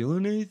guys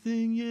feeling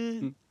anything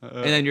yet?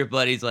 And then your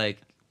buddy's like,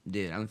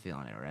 dude, I'm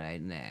feeling it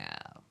right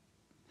now.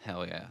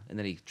 Hell yeah. And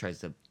then he tries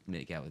to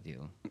make out with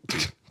you.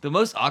 The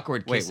most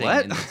awkward Wait, kissing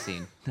what? in the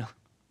scene. No.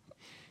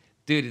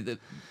 Dude,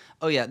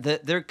 Oh yeah,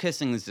 their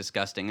kissing is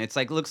disgusting. It's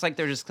like looks like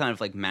they're just kind of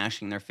like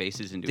mashing their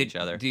faces into each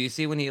other. Do you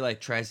see when he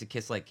like tries to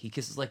kiss, like he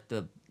kisses like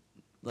the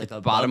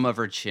The bottom of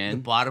her the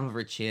chin, bottom of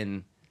her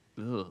chin,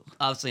 Ugh.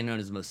 obviously known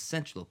as the most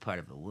sensual part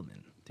of a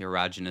woman. The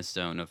erogenous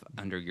zone of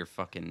under your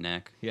fucking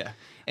neck. Yeah,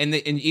 and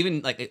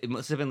even like it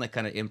must have been like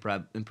kind of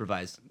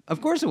improvised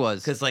Of course it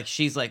was. because like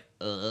she's like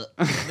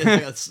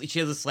she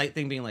has a slight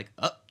thing being like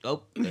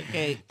oh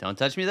okay Don't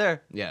touch me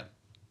there. yeah.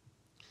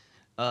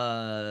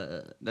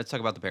 Let's talk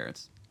about the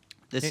parents.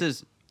 This Hey.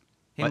 is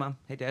Hey What? mom,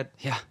 hey dad.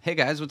 yeah. Hey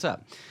guys, what's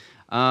up?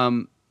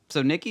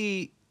 So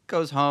Nikki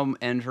goes home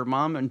and her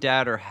mom and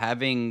dad are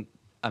having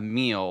a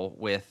meal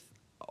with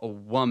a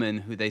woman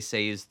who they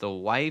say is the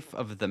wife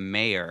of the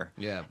mayor.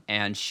 Yeah.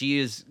 And she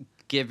is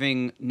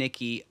giving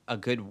Nikki a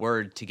good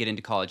word to get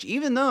into college,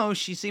 even though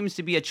she seems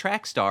to be a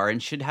track star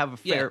and should have a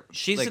Yeah, fair.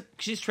 she's like,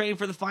 she's training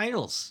for the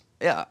finals.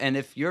 Yeah, and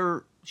if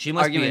your She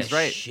must be a argument's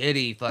right,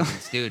 shitty fucking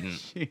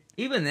student.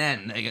 Even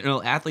then, like, you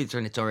know, athletes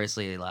are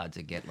notoriously allowed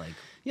to get like,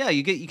 yeah,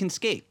 you can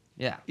skate.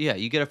 yeah, Yeah,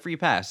 you get a free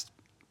pass.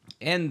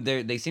 and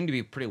they seem to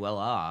be pretty well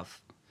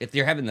off. If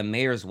they're having the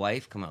mayor's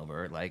wife come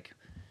over, like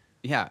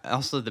Yeah.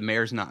 Also, the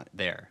mayor's not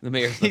there. the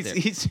mayor's not there.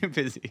 He's too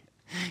busy.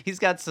 He's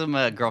got some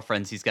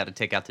girlfriends he's got to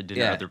take out to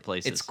dinner other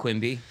places. It's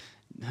Quimby.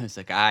 It's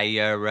like I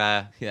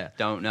Yeah.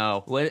 don't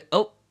know. What?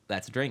 Oh,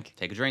 that's a drink.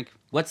 Take a drink.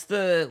 What's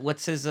his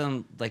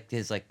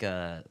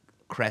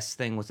crest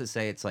thing? What's it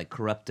say? It's like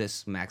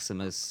Corruptus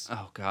Maximus.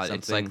 Oh God,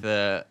 it's something. like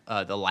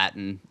the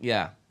Latin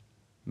Yeah,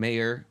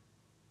 Mayor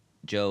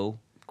Joe.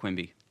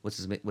 Quimby. What's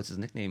his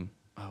nickname?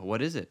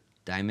 What is it?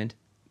 Diamond.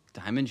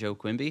 Diamond Joe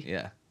Quimby?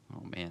 Yeah,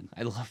 Oh man.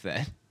 I love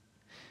that.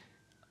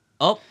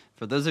 Oh,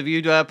 For those of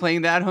you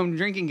playing the at-home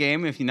drinking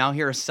game, if you now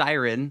hear a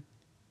siren,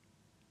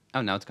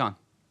 oh no, it's gone.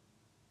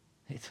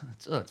 it's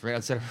right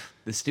outside of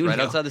the studio. Right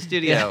outside the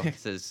studio. Yeah. It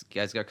says, "You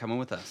guys got coming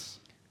with us."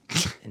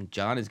 And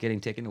John is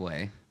getting taken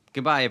away.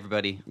 Goodbye,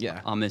 everybody.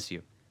 Yeah. I'll miss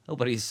you. Oh,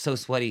 but he's so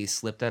sweaty, he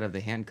slipped out of the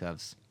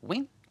handcuffs.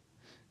 Wink.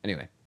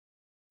 Anyway.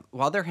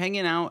 While they're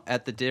hanging out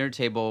at the dinner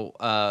table,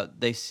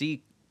 they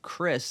see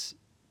Chris.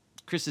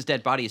 Chris's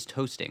dead body is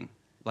toasting,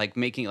 like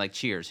making like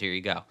cheers. Here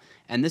you go.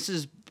 And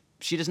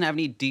she doesn't have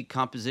any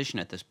decomposition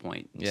at this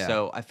point. Yeah.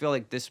 So I feel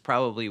like this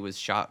probably was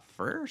shot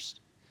first.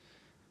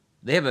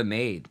 They have a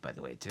maid, by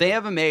the way, too. They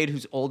have a maid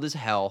who's old as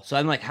hell. So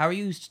I'm like, how are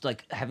you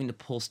like having to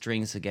pull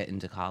strings to get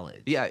into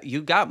college? Yeah,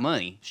 you got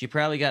money. She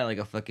probably got like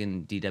a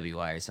fucking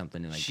DWI or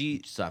something in like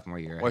sophomore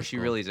year. of Or high she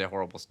school. really is a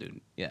horrible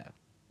student. Yeah.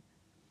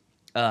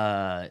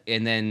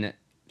 And then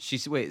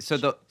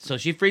So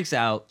she freaks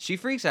out. she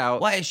freaks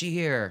out. Why is she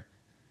here?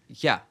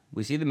 Yeah.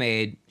 We see the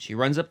maid. She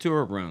runs up to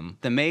her room.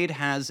 The maid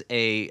has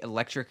a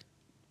electric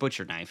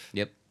butcher knife,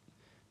 Yep.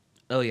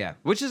 Oh yeah.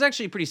 which is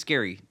actually pretty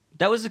scary.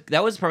 That was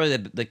probably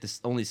the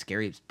only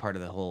scary part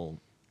of the whole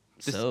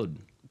episode.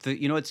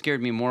 You know what scared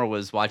me more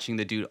was watching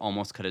the dude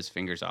almost cut his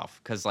fingers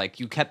off, because like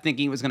you kept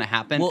thinking it was going to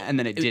happen, and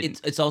then it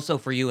didn't. It's also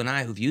for you and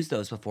I who've used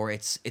those before.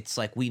 It's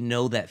like we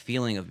know that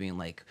feeling of being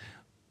like,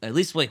 at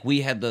least like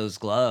we had those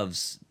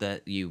gloves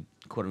that you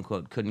quote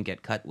unquote couldn't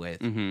get cut with.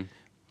 Mm-hmm.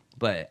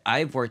 But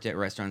I've worked at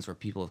restaurants where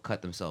people have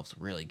cut themselves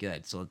really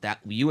good. So that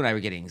you and I were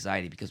getting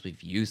anxiety because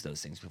we've used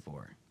those things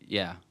before.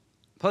 Yeah.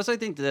 Plus, I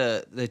think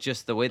the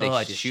way they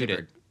I just shoot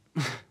shivered.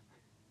 it.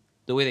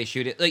 The way they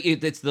shoot it, like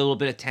it's the little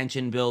bit of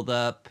tension build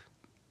up,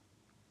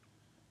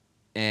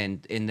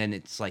 and then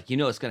it's like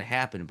it's gonna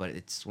happen, but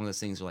it's one of those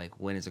things where like,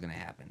 when is it gonna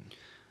happen?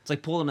 It's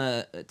like pulling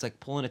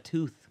a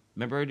tooth.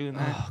 Remember doing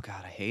that? Oh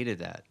God, I hated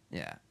that.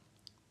 Yeah.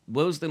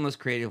 What was the most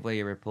creative way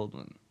you ever pulled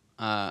one?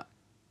 I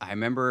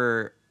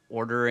remember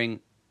ordering.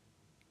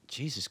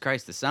 Jesus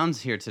Christ, the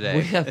sounds here today.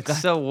 We have It's got-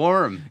 so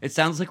warm. It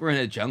sounds like we're in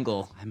a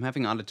jungle. I'm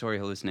having auditory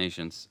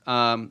hallucinations.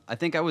 I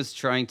think I was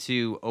trying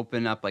to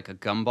open up like a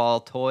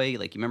gumball toy.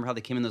 Like, you remember how they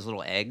came in those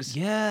little eggs?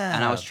 Yeah.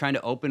 And I was trying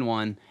to open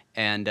one,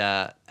 and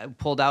I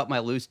pulled out my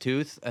loose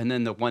tooth, and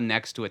then the one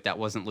next to it that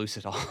wasn't loose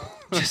at all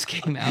just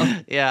came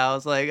out. Yeah, I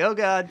was like, oh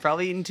God,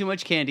 probably eating too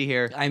much candy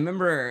here. I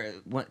remember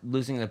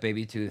losing a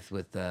baby tooth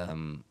with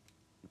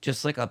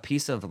just like a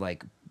piece of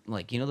like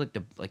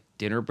the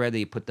dinner bread that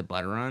you put the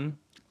butter on.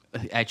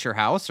 At your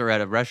house or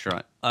at a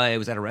restaurant? It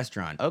was at a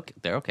restaurant. Okay,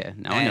 they're okay.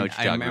 Now I know what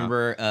you're talking about.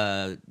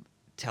 remember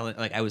telling,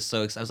 like, I was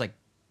so excited. I was like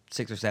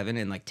 6 or 7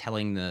 and like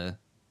telling the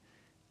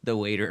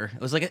waiter. It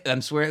was like,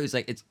 I'm swear it was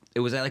like it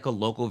was at like a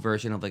local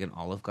version of like an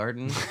Olive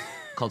Garden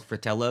called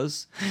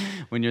Fratello's.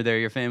 When you're there,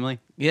 your family,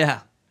 Yeah.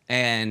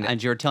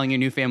 And you're telling your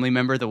new family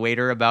member, the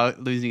waiter,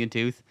 about losing a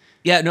tooth.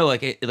 yeah, no,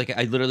 like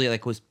I literally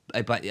like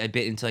I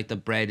bit into like the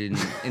bread and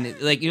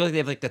it, like like they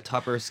have like the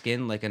topper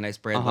skin, like a nice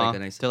bread, like a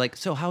nice. They're like,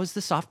 so how is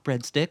the soft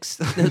breadsticks?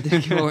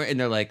 And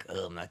they're like,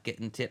 oh, I'm not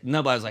getting tipped.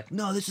 No, but I was like,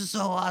 no, this is so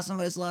awesome.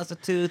 I just lost a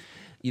tooth.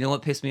 You know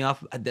what pissed me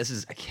off? I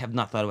have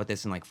not thought about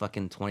this in like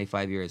fucking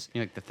 25 years.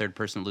 You're like the third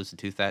person to lose a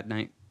tooth that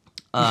night.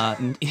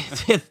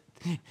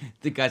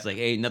 The guy's like,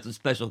 hey, nothing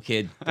special,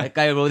 kid. That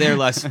guy over there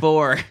lost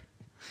 4.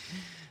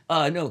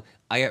 No,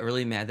 I got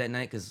really mad that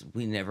night because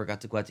we never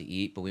got to go out to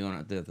eat, but we went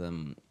out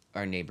with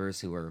our neighbors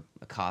who were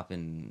a cop,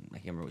 and I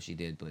can't remember what she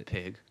did, but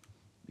Pig.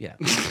 yeah,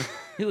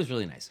 it was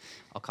really nice.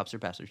 All cops are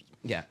bastards.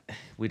 Yeah,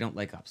 we don't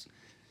like cops,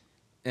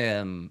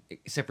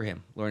 except for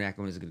him. Lauren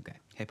Ackerman is a good guy.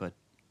 Hey, bud.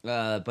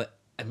 But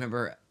I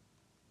remember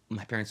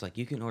my parents were like,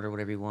 you can order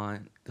whatever you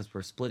want because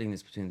we're splitting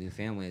this between the 2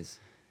 families,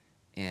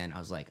 and I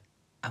was like,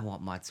 I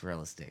want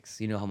mozzarella sticks.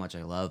 You know how much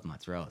I love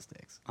mozzarella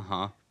sticks.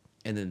 Uh-huh.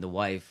 And then the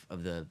wife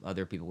of the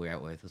other people we were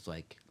out with was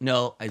like,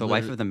 no. The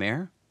wife of the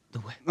mayor? The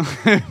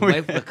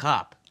wife of the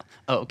cop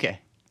Oh, okay.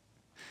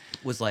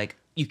 was like,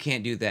 you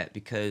can't do that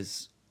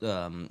because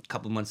a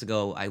couple of months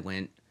ago I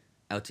went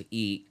out to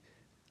eat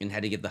and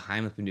had to give the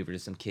Heimlich maneuver to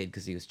some kid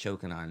because he was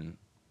choking on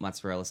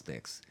mozzarella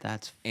sticks.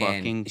 That's And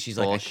fucking she's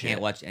bullshit. like, I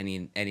can't watch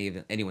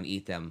anyone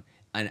eat them.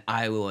 And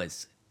I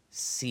was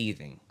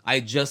seething. I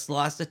just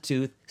lost a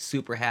tooth,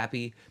 super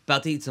happy,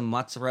 about to eat some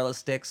mozzarella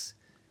sticks.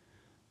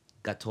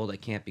 Got told I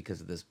can't because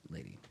of this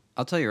lady.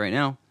 I'll tell you right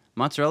now,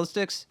 mozzarella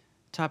sticks,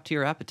 top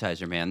tier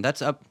appetizer, man.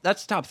 That's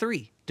top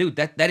 3. Dude,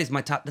 that is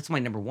my top. That's my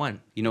number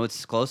one. You know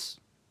what's close?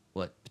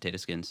 What? Potato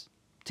skins.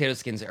 Potato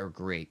skins are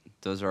great.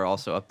 Those are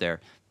also up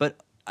there. But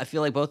I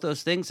feel like both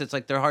those things, it's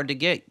like they're hard to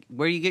get.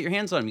 Where do you get your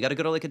hands on them? You got to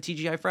go to like a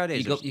TGI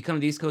Fridays. You come to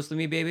the East Coast with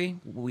me, baby.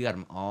 We got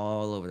them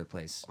all over the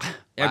place.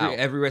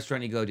 Every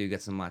restaurant you go to, you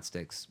get some mott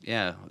sticks.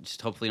 Yeah,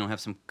 just hopefully you don't have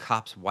some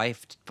cop's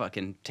wife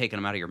fucking taking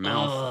them out of your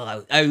mouth.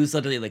 Oh, I was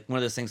literally like one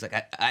of those things. Like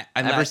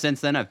Ever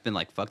since then, I've been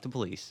like, fuck the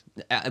police.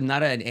 I'm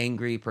not an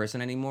angry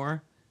person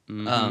anymore.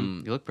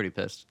 You look pretty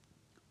pissed.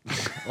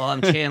 Well,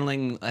 I'm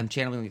channeling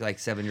like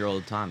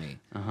 7-year-old Tommy.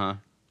 Uh-huh.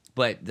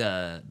 But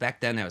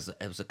back then I was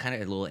a kind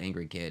of a little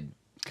angry kid.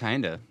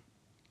 Kinda.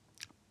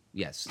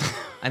 Yes.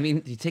 I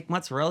mean, you take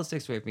mozzarella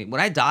sticks away from me.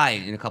 When I die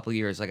in a couple of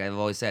years, like I've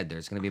always said,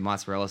 there's going to be a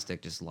mozzarella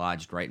stick just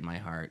lodged right in my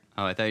heart.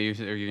 Oh, I thought you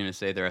were going to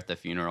say they're at the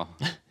funeral.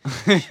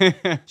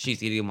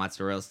 She's eating a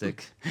mozzarella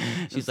stick.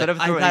 She's Instead like,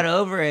 of I throwing- got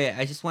over it.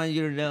 I just wanted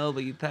you to know,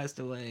 but you passed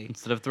away.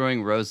 Instead of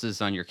throwing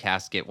roses on your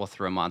casket, we'll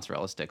throw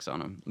mozzarella sticks on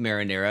them.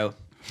 Marinara.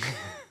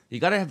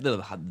 You got to have the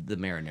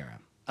marinara.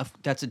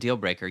 That's a deal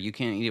breaker. You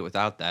can't eat it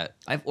without that.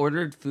 I've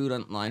ordered food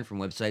online from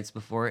websites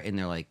before, and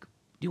they're like,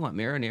 do you want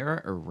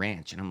marinara or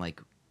ranch? And I'm like,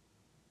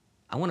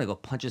 I want to go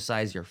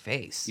punch-a-size your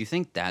face. You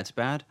think that's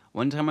bad?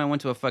 One time I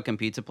went to a fucking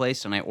pizza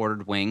place and I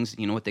ordered wings.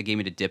 You know what they gave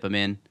me to dip them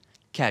in?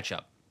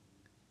 Ketchup.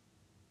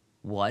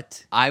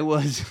 What? I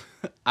was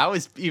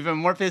even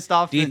more pissed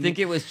off. Do you think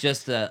it was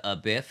just a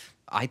biff?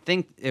 I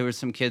think there was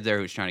some kid there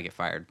who was trying to get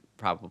fired.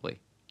 Probably.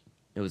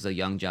 It was a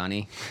young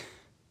Johnny.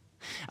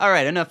 All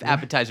right, enough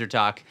appetizer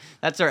talk.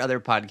 That's our other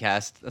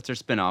podcast. That's our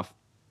spinoff.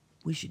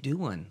 We should do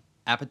one.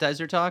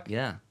 Appetizer talk?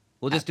 Yeah.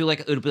 We'll just do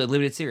like a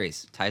limited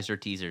series. Tizer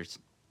teasers.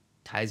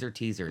 Tizer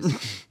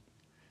teasers.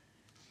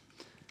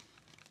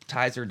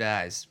 Ties or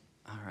dies.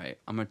 All right,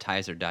 I'm a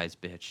Tizer dies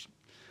bitch.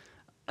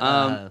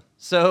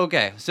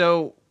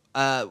 So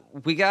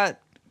we got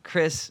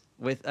Chris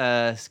with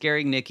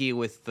scaring Nikki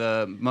with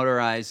the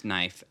motorized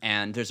knife,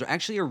 and there's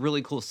actually a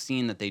really cool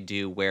scene that they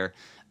do where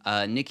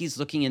Nikki's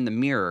looking in the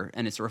mirror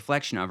and it's a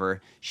reflection of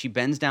her. She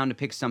bends down to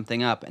pick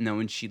something up, and then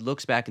when she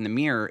looks back in the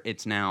mirror,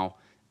 it's now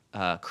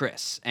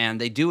Chris,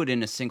 and they do it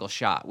in a single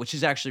shot, which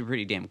is actually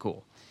pretty damn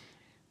cool.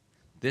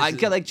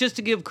 Just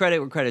to give credit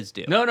where credit's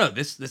due. No.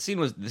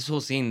 This whole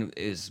scene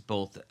is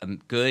both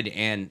good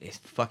and it's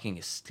fucking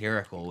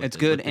hysterical. It's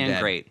good and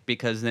great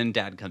because then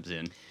Dad comes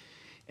in,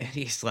 and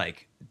he's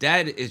like,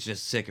 Dad is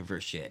just sick of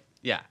her shit.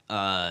 Yeah.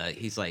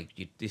 He's like,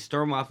 you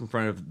storm off in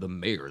front of the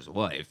mayor's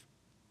wife.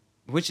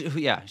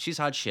 She's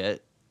hot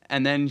shit.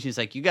 And then she's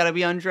like, you gotta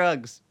be on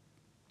drugs.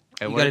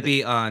 You gotta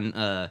be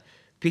on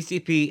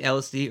PCP,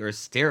 LSD, or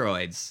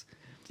steroids.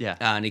 Yeah.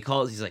 And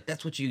he's like,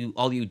 that's what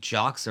all you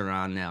jocks are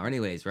on now.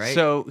 Anyways, right?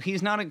 So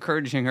he's not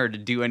encouraging her to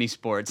do any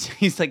sports.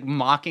 He's like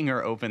mocking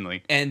her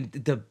openly. And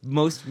the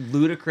most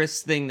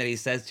ludicrous thing that he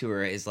says to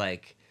her is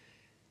like,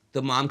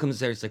 the mom comes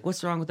there. It's like,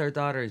 what's wrong with our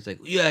daughter? He's like,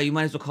 yeah, you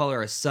might as well call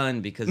her a son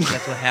because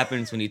that's what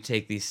happens when you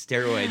take these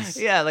steroids.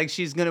 Yeah, like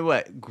she's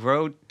gonna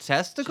grow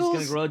testicles?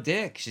 She's gonna grow a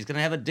dick. She's gonna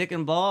have a dick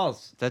and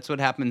balls. That's what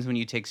happens when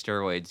you take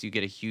steroids. You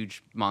get a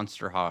huge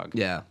monster hog.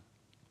 Yeah.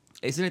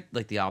 Isn't it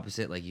like the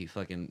opposite? Like you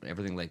fucking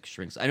everything like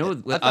shrinks. I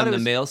know I on the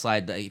male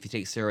side, if you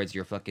take steroids,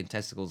 your fucking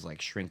testicles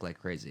like shrink like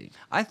crazy.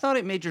 I thought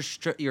it made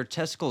your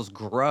testicles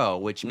grow,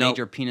 which made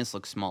your penis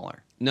look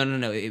smaller.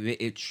 No.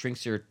 It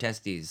shrinks your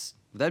testes.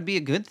 That'd be a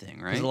good thing,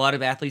 right? Because a lot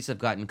of athletes have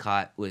gotten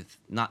caught with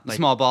not like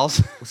small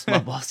balls. Small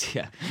balls,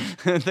 yeah.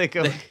 They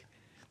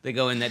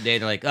go in that day.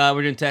 They're like,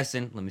 we're doing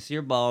testing. Let me see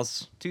your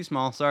balls. Too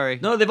small. Sorry.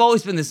 No, they've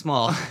always been this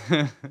small.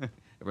 Everyone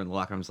in the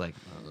locker room's like,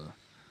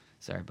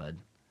 sorry, bud.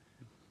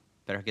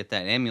 Better get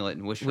that amulet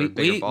and wish for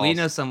bigger balls. We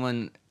know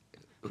someone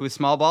with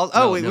small balls.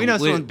 Oh, we know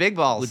someone with big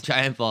balls, with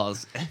giant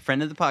balls.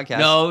 Friend of the podcast.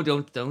 No,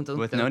 don't.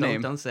 With no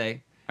name. Don't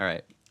say. All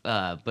right.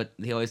 But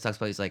he always talks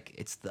about. He's like,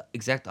 it's the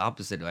exact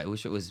opposite. I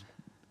wish it was,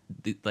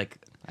 like,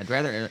 I'd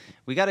rather.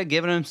 We got to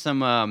give him some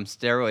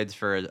steroids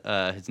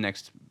for his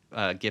next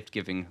gift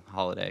giving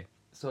holiday.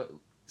 So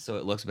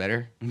it looks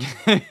better.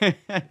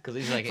 Because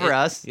he's like for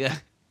us. Yeah.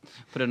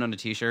 Put it on a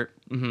T-shirt.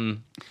 Mm-hmm.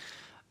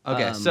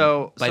 Okay,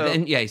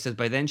 then he says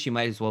by then she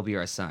might as well be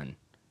our son.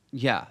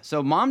 Yeah,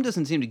 so Mom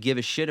doesn't seem to give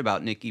a shit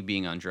about Nikki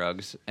being on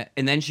drugs.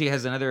 And then she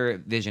has another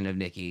vision of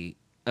Nikki.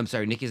 I'm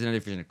sorry, Nikki has another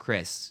vision of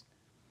Chris.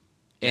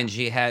 And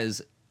she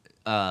has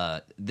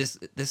this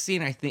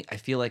scene I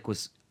feel like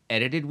was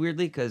edited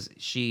weirdly because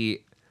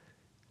she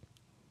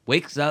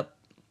wakes up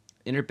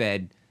in her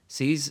bed,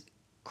 sees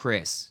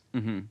Chris,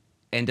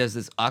 and does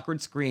this awkward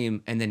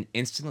scream, and then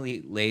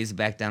instantly lays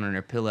back down on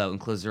her pillow and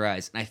closes her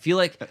eyes. And I feel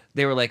like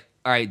they were like,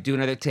 all right, do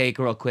another take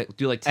real quick.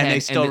 Do like 10. And they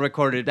still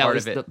recorded part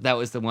of it. That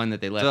was the one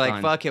that they left They're like,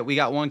 on. fuck it, we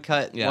got one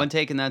cut, one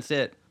take, and that's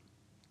it.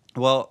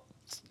 Well,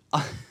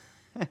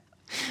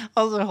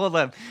 also, hold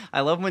on.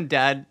 I love when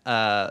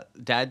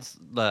Dad's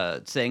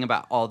saying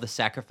about all the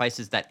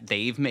sacrifices that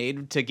they've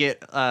made to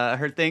get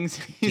her things.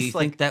 Do you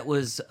think that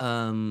was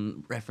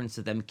reference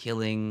to them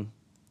killing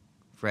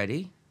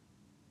Freddy?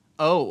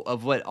 Oh,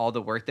 of what all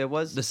the work there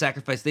was? The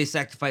sacrifice. They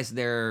sacrificed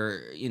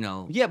their,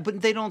 Yeah,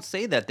 but they don't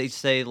say that. They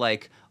say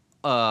like,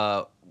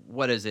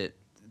 what is it?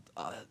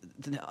 Uh,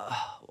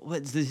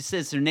 he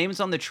says their names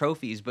on the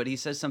trophies, but he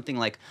says something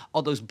like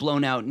all those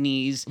blown out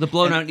knees, the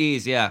blown out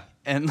knees. Yeah.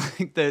 and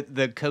like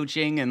the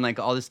coaching and like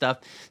all this stuff.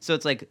 So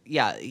it's like,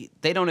 yeah,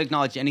 they don't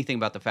acknowledge anything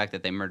about the fact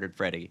that they murdered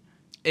Freddie.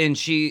 And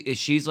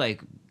she's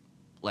like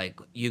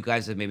you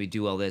guys have made me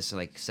do all this to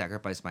like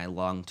sacrifice my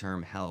long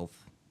term health,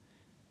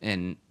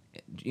 and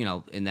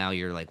and now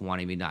you're like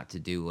wanting me not to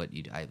do what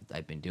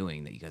I've been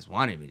doing that you guys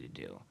wanted me to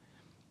do,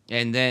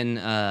 and then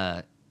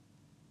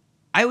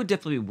I would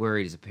definitely be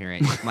worried as a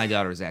parent if my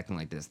daughter was acting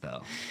like this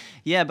though.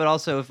 Yeah, but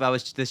also if I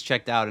was this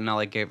checked out and all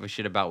I gave a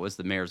shit about was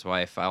the mayor's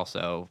wife, I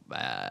also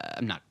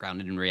I'm not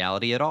grounded in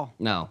reality at all.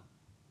 No.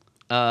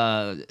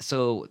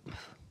 So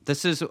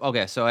This is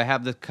okay. So I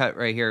have the cut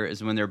right here.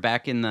 Is when they're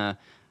back in the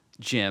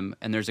gym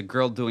and there's a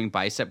girl doing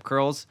bicep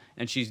curls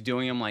and she's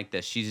doing them like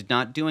this. She's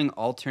not doing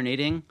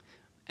alternating,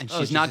 and she's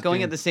she's not just going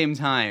doing- at the same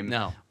time.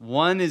 No.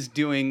 One is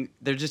doing.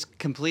 They're just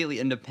completely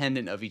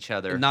independent of each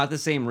other. not the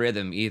same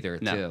rhythm either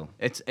No, too.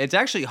 it's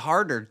actually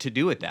harder to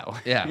do it that way.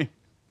 Yeah.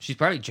 She's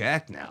probably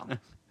jacked now.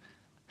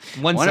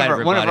 one side of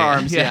her one of body. our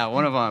arms. Yeah,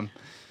 one of them.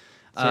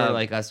 Sort of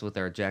like us with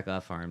our jack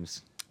off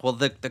arms. Well,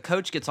 the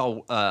coach gets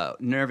all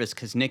nervous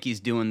because Nikki's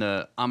doing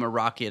the I'm a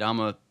rocket, I'm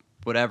a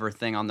whatever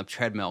thing on the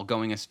treadmill,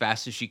 going as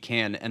fast as she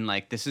can, and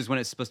like this is when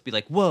it's supposed to be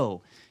like,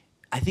 whoa,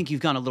 I think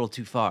you've gone a little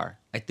too far.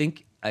 I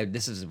think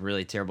this is a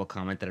really terrible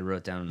comment that I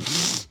wrote down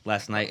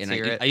last night, and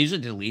Let's hear it. I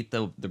usually delete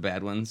the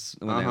bad ones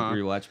when I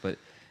rewatch, but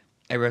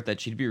I wrote that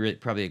she'd be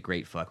probably a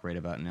great fuck right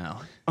about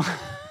now.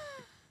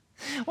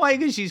 Why?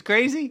 Because she's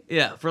crazy.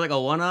 Yeah, for like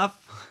a one-off,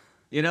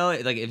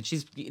 like if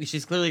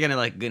she's clearly gonna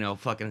like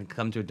fucking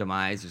come to a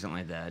demise or something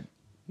like that.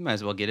 Might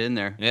as well get in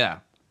there. Yeah,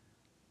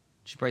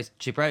 she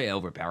probably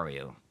overpower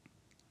you.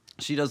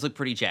 She does look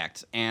pretty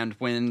jacked, and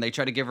when they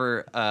try to give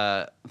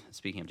her,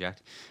 speaking of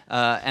jacked,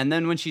 and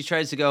then when she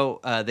tries to go,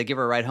 they give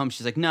her a ride home.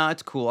 She's like, "No,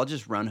 it's cool. I'll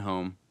just run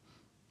home."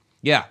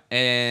 Yeah,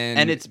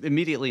 and it's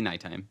immediately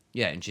nighttime.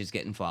 yeah, and she's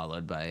getting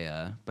followed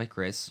by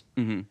Chris,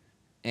 Mm-hmm.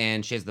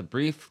 and she has the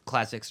brief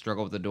classic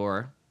struggle with the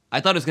door. I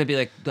thought it was gonna be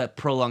like that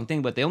prolonged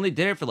thing, but they only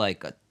did it for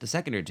like the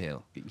second or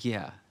two.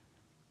 Yeah.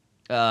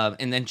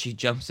 And then she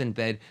jumps in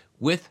bed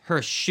with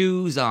her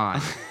shoes on.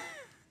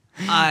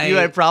 You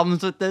had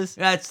problems with this?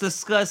 That's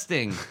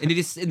disgusting, and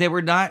they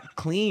were not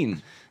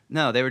clean.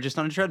 No, they were just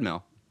on a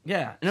treadmill.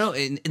 Yeah, no,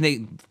 and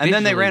they And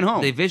then they ran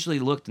home. They visually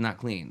looked not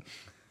clean.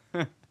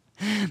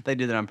 They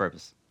did it on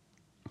purpose.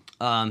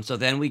 So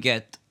then we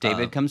get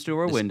David comes to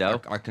her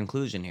window. Our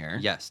conclusion here.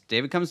 Yes,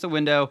 David comes to the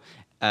window,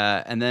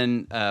 and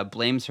then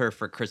blames her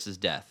for Chris's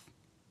death.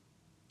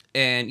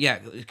 And yeah,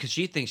 because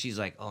she thinks she's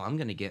like, oh, I'm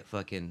gonna get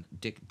fucking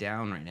dick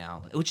down right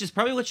now, which is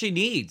probably what she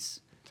needs.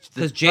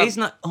 Because Jay's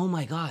not. Oh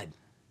my god.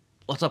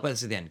 Let's talk about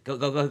this at the end. Go.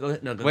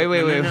 No, go. Wait.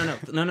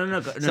 No.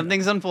 Go,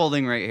 Something's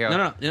unfolding right here.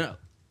 No.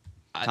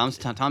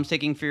 Tom's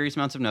taking furious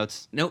amounts of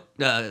notes. Nope.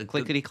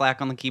 Clickety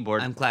clack on the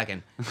keyboard. I'm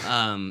clacking.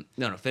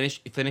 No.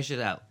 Finish it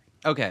out.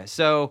 Okay,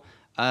 so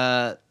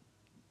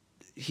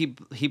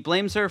he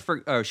blames her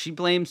for, or she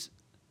blames.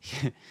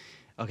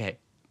 Okay,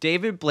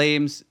 David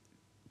blames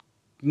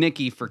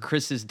Nikki for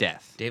Chris's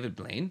death. David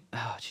Blaine.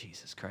 Oh,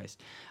 Jesus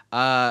Christ!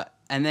 And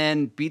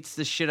then beats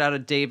the shit out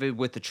of David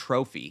with the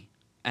trophy,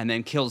 and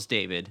then kills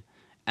David,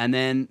 and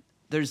then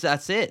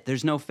that's it.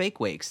 There's no fake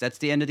wakes. That's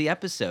the end of the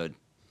episode.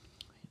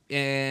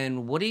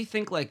 And what do you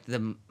think? Like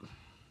the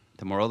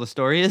moral of the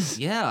story is,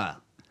 yeah.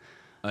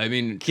 I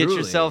mean, get truly.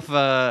 yourself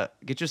a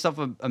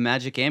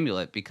magic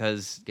amulet,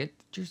 because Get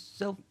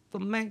yourself a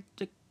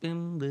magic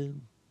amulet.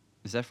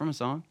 is that from a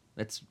song?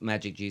 That's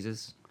Magic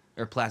Jesus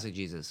or Plastic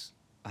Jesus.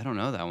 I don't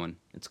know that one.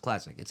 It's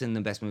classic. It's in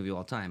the best movie of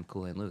all time,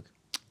 Cool Hand Luke,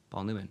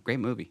 Paul Newman. Great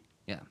movie.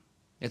 Yeah,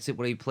 it's it.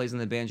 What he plays in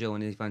the banjo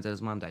when he finds out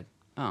his mom died.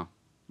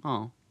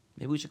 Oh.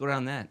 Maybe we should go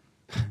down that.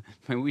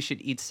 Maybe we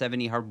should eat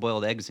 70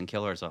 hard-boiled eggs and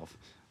kill ourselves.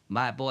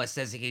 My boy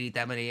says he can eat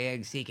that many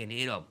eggs. He can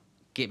eat them.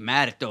 Get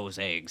mad at those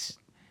eggs.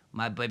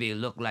 My baby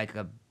look like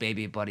a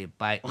baby, but he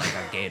bite like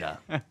a gator.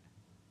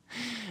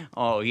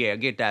 Oh yeah,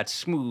 get that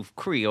smooth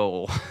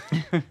Creole.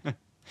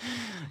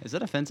 Is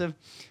that offensive?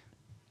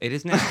 It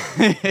is now.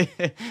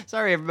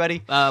 Sorry,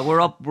 everybody.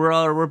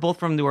 We're both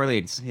from New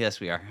Orleans. Yes,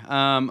 we are.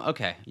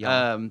 Okay.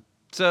 Yeah.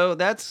 So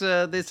that's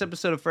this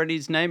episode of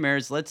Freddy's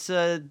Nightmares. Let's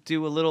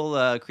do a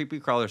little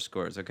creepy crawler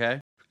scores, okay?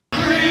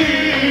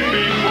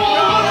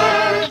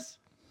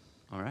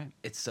 All right.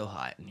 It's so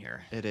hot in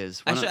here. It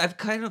is. Actually, I've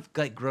kind of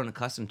like grown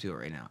accustomed to it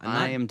right now.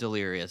 I am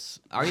delirious.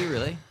 Are you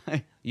really?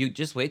 You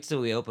just wait till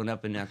we open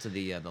up and out to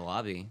the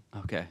lobby.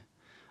 Okay.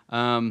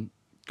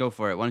 Go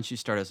for it. Why don't you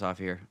start us off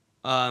here?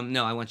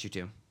 No, I want you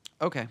to.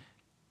 Okay.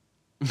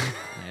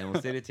 I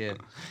almost did it too.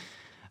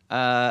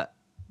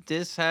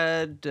 This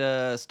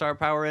had star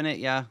power in it,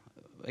 yeah.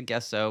 I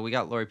guess so. We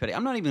got Lori Petty.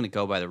 I'm not even gonna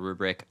go by the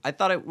rubric. I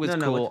thought it was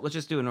no, cool. let's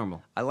just do a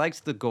normal. I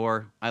liked the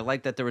gore. I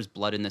liked that there was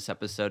blood in this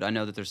episode. I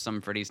know that there's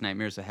some Freddy's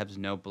Nightmares that has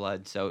no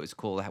blood, so it was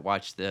cool to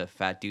watch the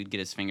fat dude get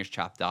his fingers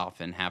chopped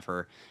off and have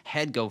her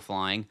head go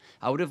flying.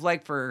 I would have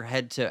liked for her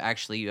head to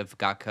actually have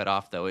got cut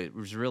off, though. It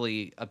was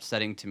really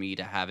upsetting to me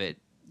to have it.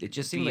 It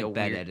just seemed be like a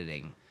bad weird-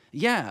 editing.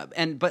 Yeah,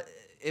 but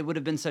it would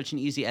have been such an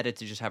easy edit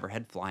to just have her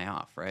head fly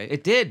off, right?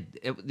 It did.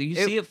 You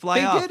see it fly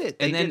they off. did it.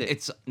 And They then did it.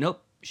 it's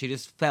nope. She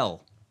just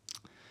fell.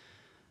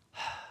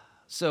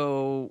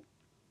 So,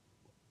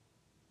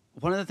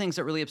 one of the things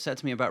that really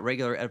upsets me about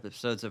regular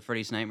episodes of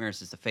Freddy's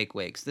Nightmares is the fake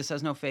wakes. This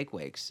has no fake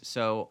wakes,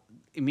 so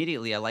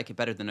immediately I like it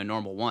better than a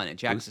normal one. It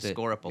jacks Boost the it.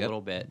 score up a Yep.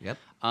 little bit. Yep.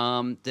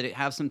 Did it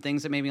have some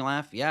things that made me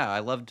laugh? Yeah, I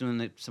loved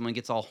when someone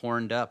gets all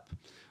horned up.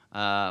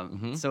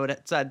 So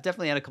it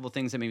definitely had a couple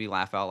things that made me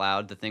laugh out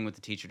loud. The thing with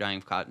the teacher dying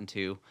of cotton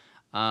too.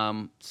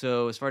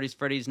 So as far as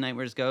Freddy's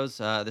Nightmares goes,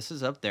 this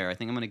is up there. I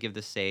think I'm gonna give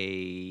this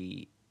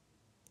a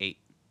 8.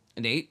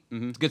 An 8.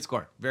 Mhm. It's a good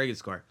score. Very good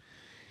score.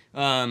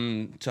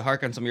 To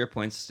hark on some of your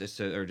points, just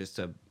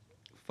to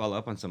follow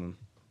up on some of them.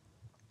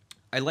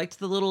 I liked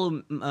the little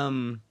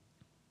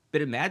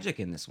bit of magic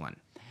in this one.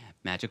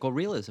 Magical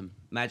realism.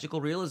 Magical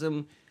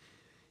realism,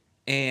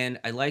 and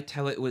I liked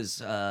how it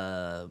was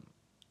all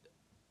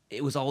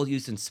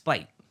used in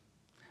spite.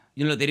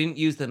 You know, they didn't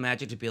use the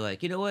magic to be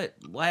like, you know what?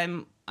 Why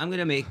I'm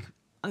gonna make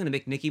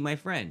Nikki my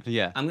friend.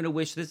 Yeah. I'm gonna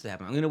wish this to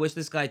happen. I'm gonna wish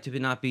this guy to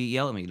not be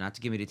yelling at me, not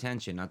to give me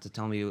detention, not to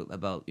tell me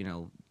about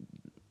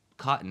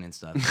cotton and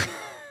stuff.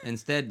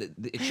 Instead,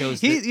 it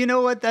shows. You know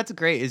what? That's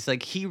great. It's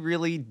like he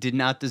really did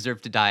not deserve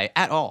to die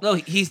at all. No,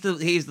 he's the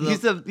He's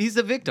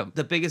the victim.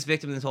 the biggest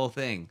victim in this whole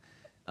thing.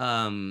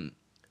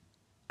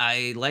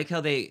 I like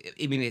how they.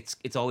 I mean,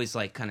 it's always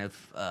like kind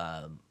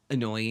of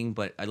annoying,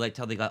 but I liked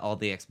how they got all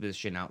the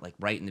exposition out like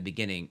right in the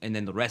beginning, and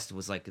then the rest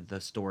was like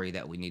the story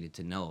that we needed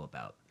to know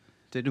about.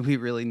 Did we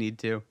really need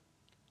to?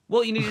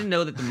 Well, you needed to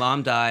know that the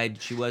mom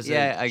died. She was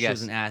I she guess.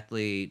 was an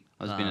athlete.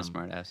 I was being a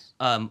smartass.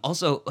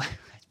 Also, I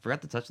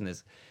forgot to touch on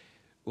this.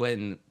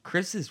 When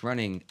Chris is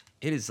running,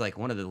 it is like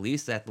one of the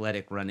least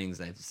athletic runnings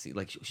I've seen.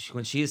 Like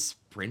when she is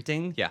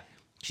sprinting, Yeah.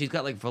 she's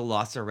got like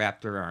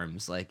velociraptor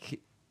arms. Like,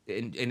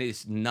 and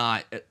it's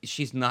not.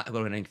 She's not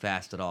running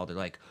fast at all. They're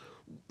like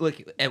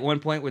at one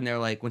point when they're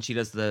like when she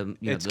does the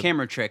It's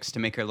camera tricks to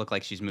make her look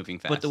like she's moving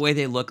fast. but the way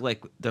they look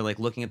like they're like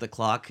looking at the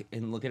clock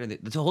and looking at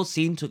it. The whole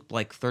scene took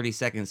like 30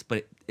 seconds,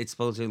 but it's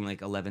supposed to be like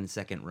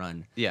 11-second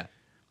run. Yeah.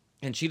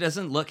 And she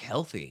doesn't look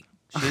healthy.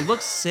 She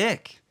looks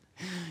sick.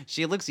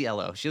 She looks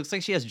yellow. She looks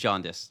like she has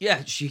jaundice.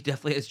 Yeah, she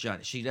definitely is John.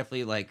 She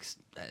definitely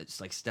it's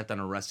like stepped on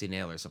a rusty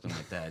nail or something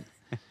like that.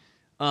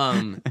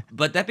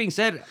 But that being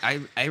said,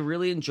 I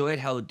really enjoyed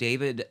how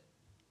David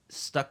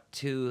stuck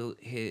to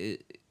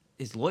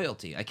his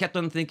loyalty. I kept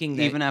on thinking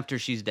that Even after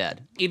she's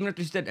dead. even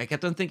after he's dead, I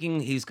kept on thinking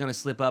he's gonna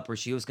slip up or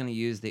she was gonna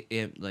use the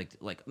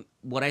like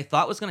what I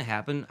thought was gonna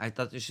happen. I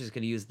thought that she was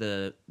gonna use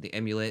the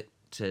amulet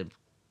to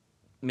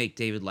make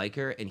David like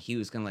her, and he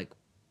was gonna like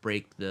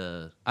break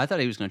the. I thought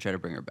he was going to try to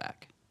bring her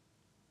back.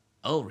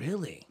 Oh,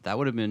 really? That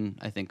would have been,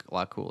 I think, a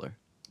lot cooler.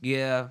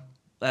 Yeah.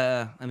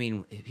 I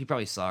mean, he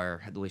probably saw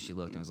her the way she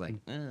looked and was like,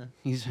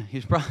 He's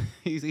probably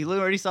he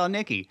already saw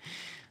Nikki.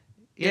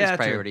 He Yeah, has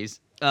true. priorities.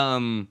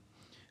 No,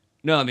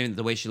 I mean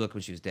the way she looked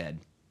when she was dead.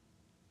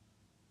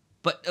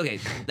 But okay,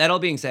 that all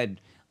being said,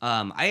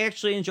 I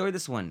actually enjoyed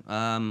this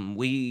one.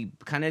 We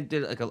kind of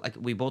did like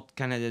we both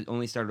kind of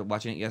only started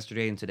watching it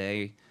yesterday and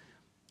today.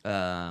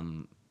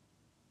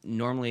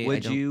 Normally,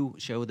 Would you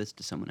show this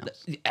to someone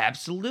else?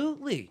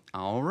 Absolutely.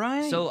 All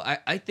right. So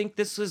I think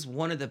this is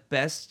one of the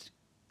best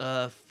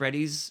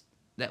Freddy's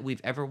that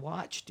we've ever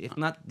watched, if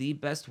not the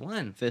best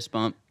one. Fist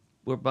bump.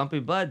 We're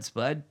bumping buds,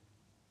 bud.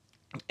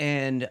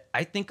 And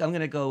I think I'm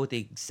gonna go with the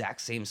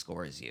exact same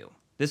score as you.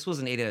 This was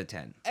an 8 out of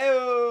 10.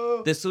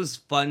 Oh. This was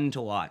fun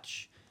to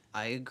watch.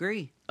 I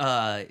agree.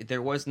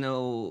 There was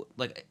no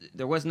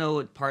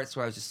parts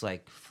where I was just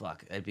like,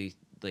 fuck, I'd be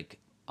like,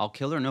 All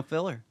killer, no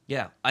filler.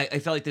 yeah. I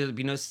felt like there'd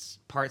be no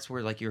parts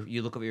where like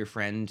you look over your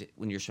friend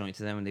when you're showing it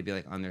to them and they'd be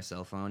like on their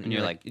cell phone And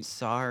you're like,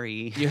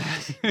 sorry. you're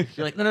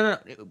like, no,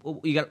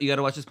 you got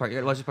to watch this part. You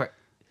got to watch this part.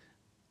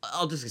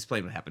 I'll just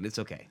explain what happened. It's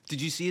okay. Did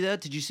you see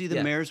that? Did you see the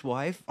Yeah. mayor's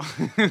wife?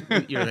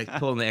 You're like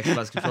pulling the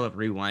Xbox controller up,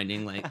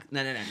 rewinding. Like,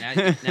 no.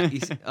 You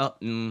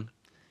see,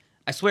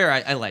 I swear,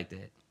 I liked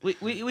it.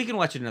 We can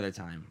watch it another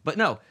time. But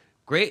no,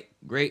 great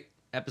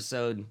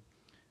episode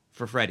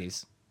for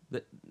Freddy's.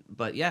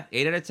 But yeah,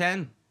 8 out of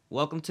 10.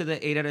 Welcome to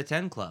the 8 out of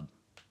 10 club.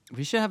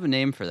 We should have a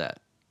name for that.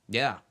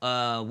 Yeah,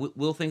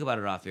 we'll think about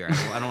it off here.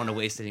 I don't want to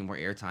waste any more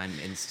airtime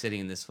and sitting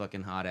in this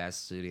fucking hot ass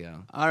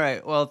studio. All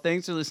right. Well,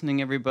 thanks for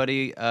listening,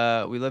 everybody.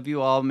 We love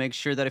you all. Make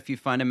sure that if you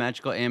find a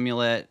magical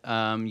amulet,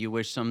 you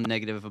wish some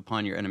negative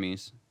upon your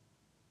enemies.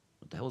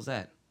 What the hell is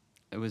that?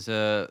 It was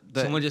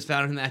Someone just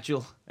found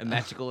a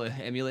magical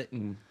amulet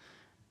and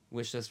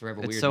Wish us forever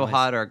It's weird. so noise.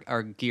 hot,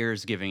 our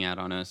gear's giving out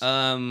on us.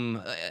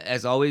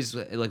 As always,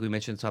 like we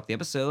mentioned at the top of the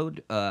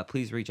episode,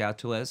 please reach out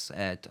to us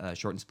at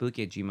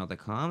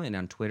shortandspooky@gmail.com, and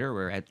on Twitter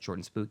we're at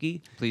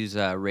shortandspooky. Please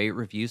rate,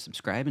 review,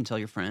 subscribe, and tell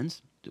your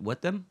friends.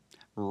 What them?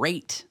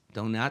 Rate.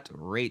 Do not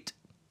rate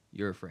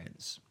your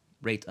friends.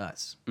 Rate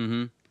us.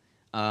 Mm-hmm.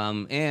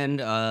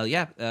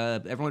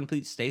 Everyone,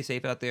 please stay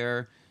safe out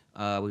there.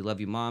 We love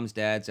you, moms,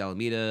 dads,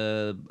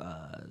 Alameda,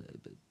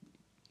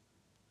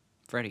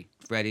 Freddie.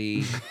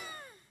 Freddie,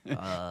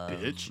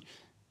 Bitch.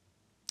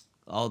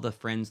 all the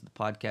friends of the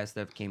podcast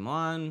that came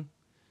on.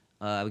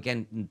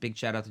 Again, big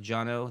shout out to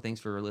Jono. Thanks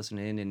for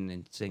listening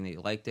and saying that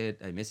you liked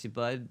it. I miss you,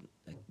 bud.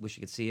 I wish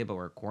you could see you, but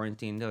we're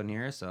quarantined down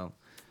here, so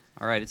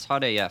All right, it's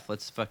hot AF.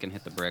 Let's fucking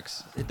hit the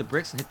bricks. hit the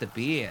bricks and hit the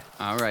beer.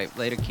 All right,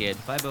 later, kid.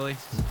 Bye, boy.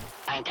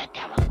 I'm the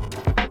devil.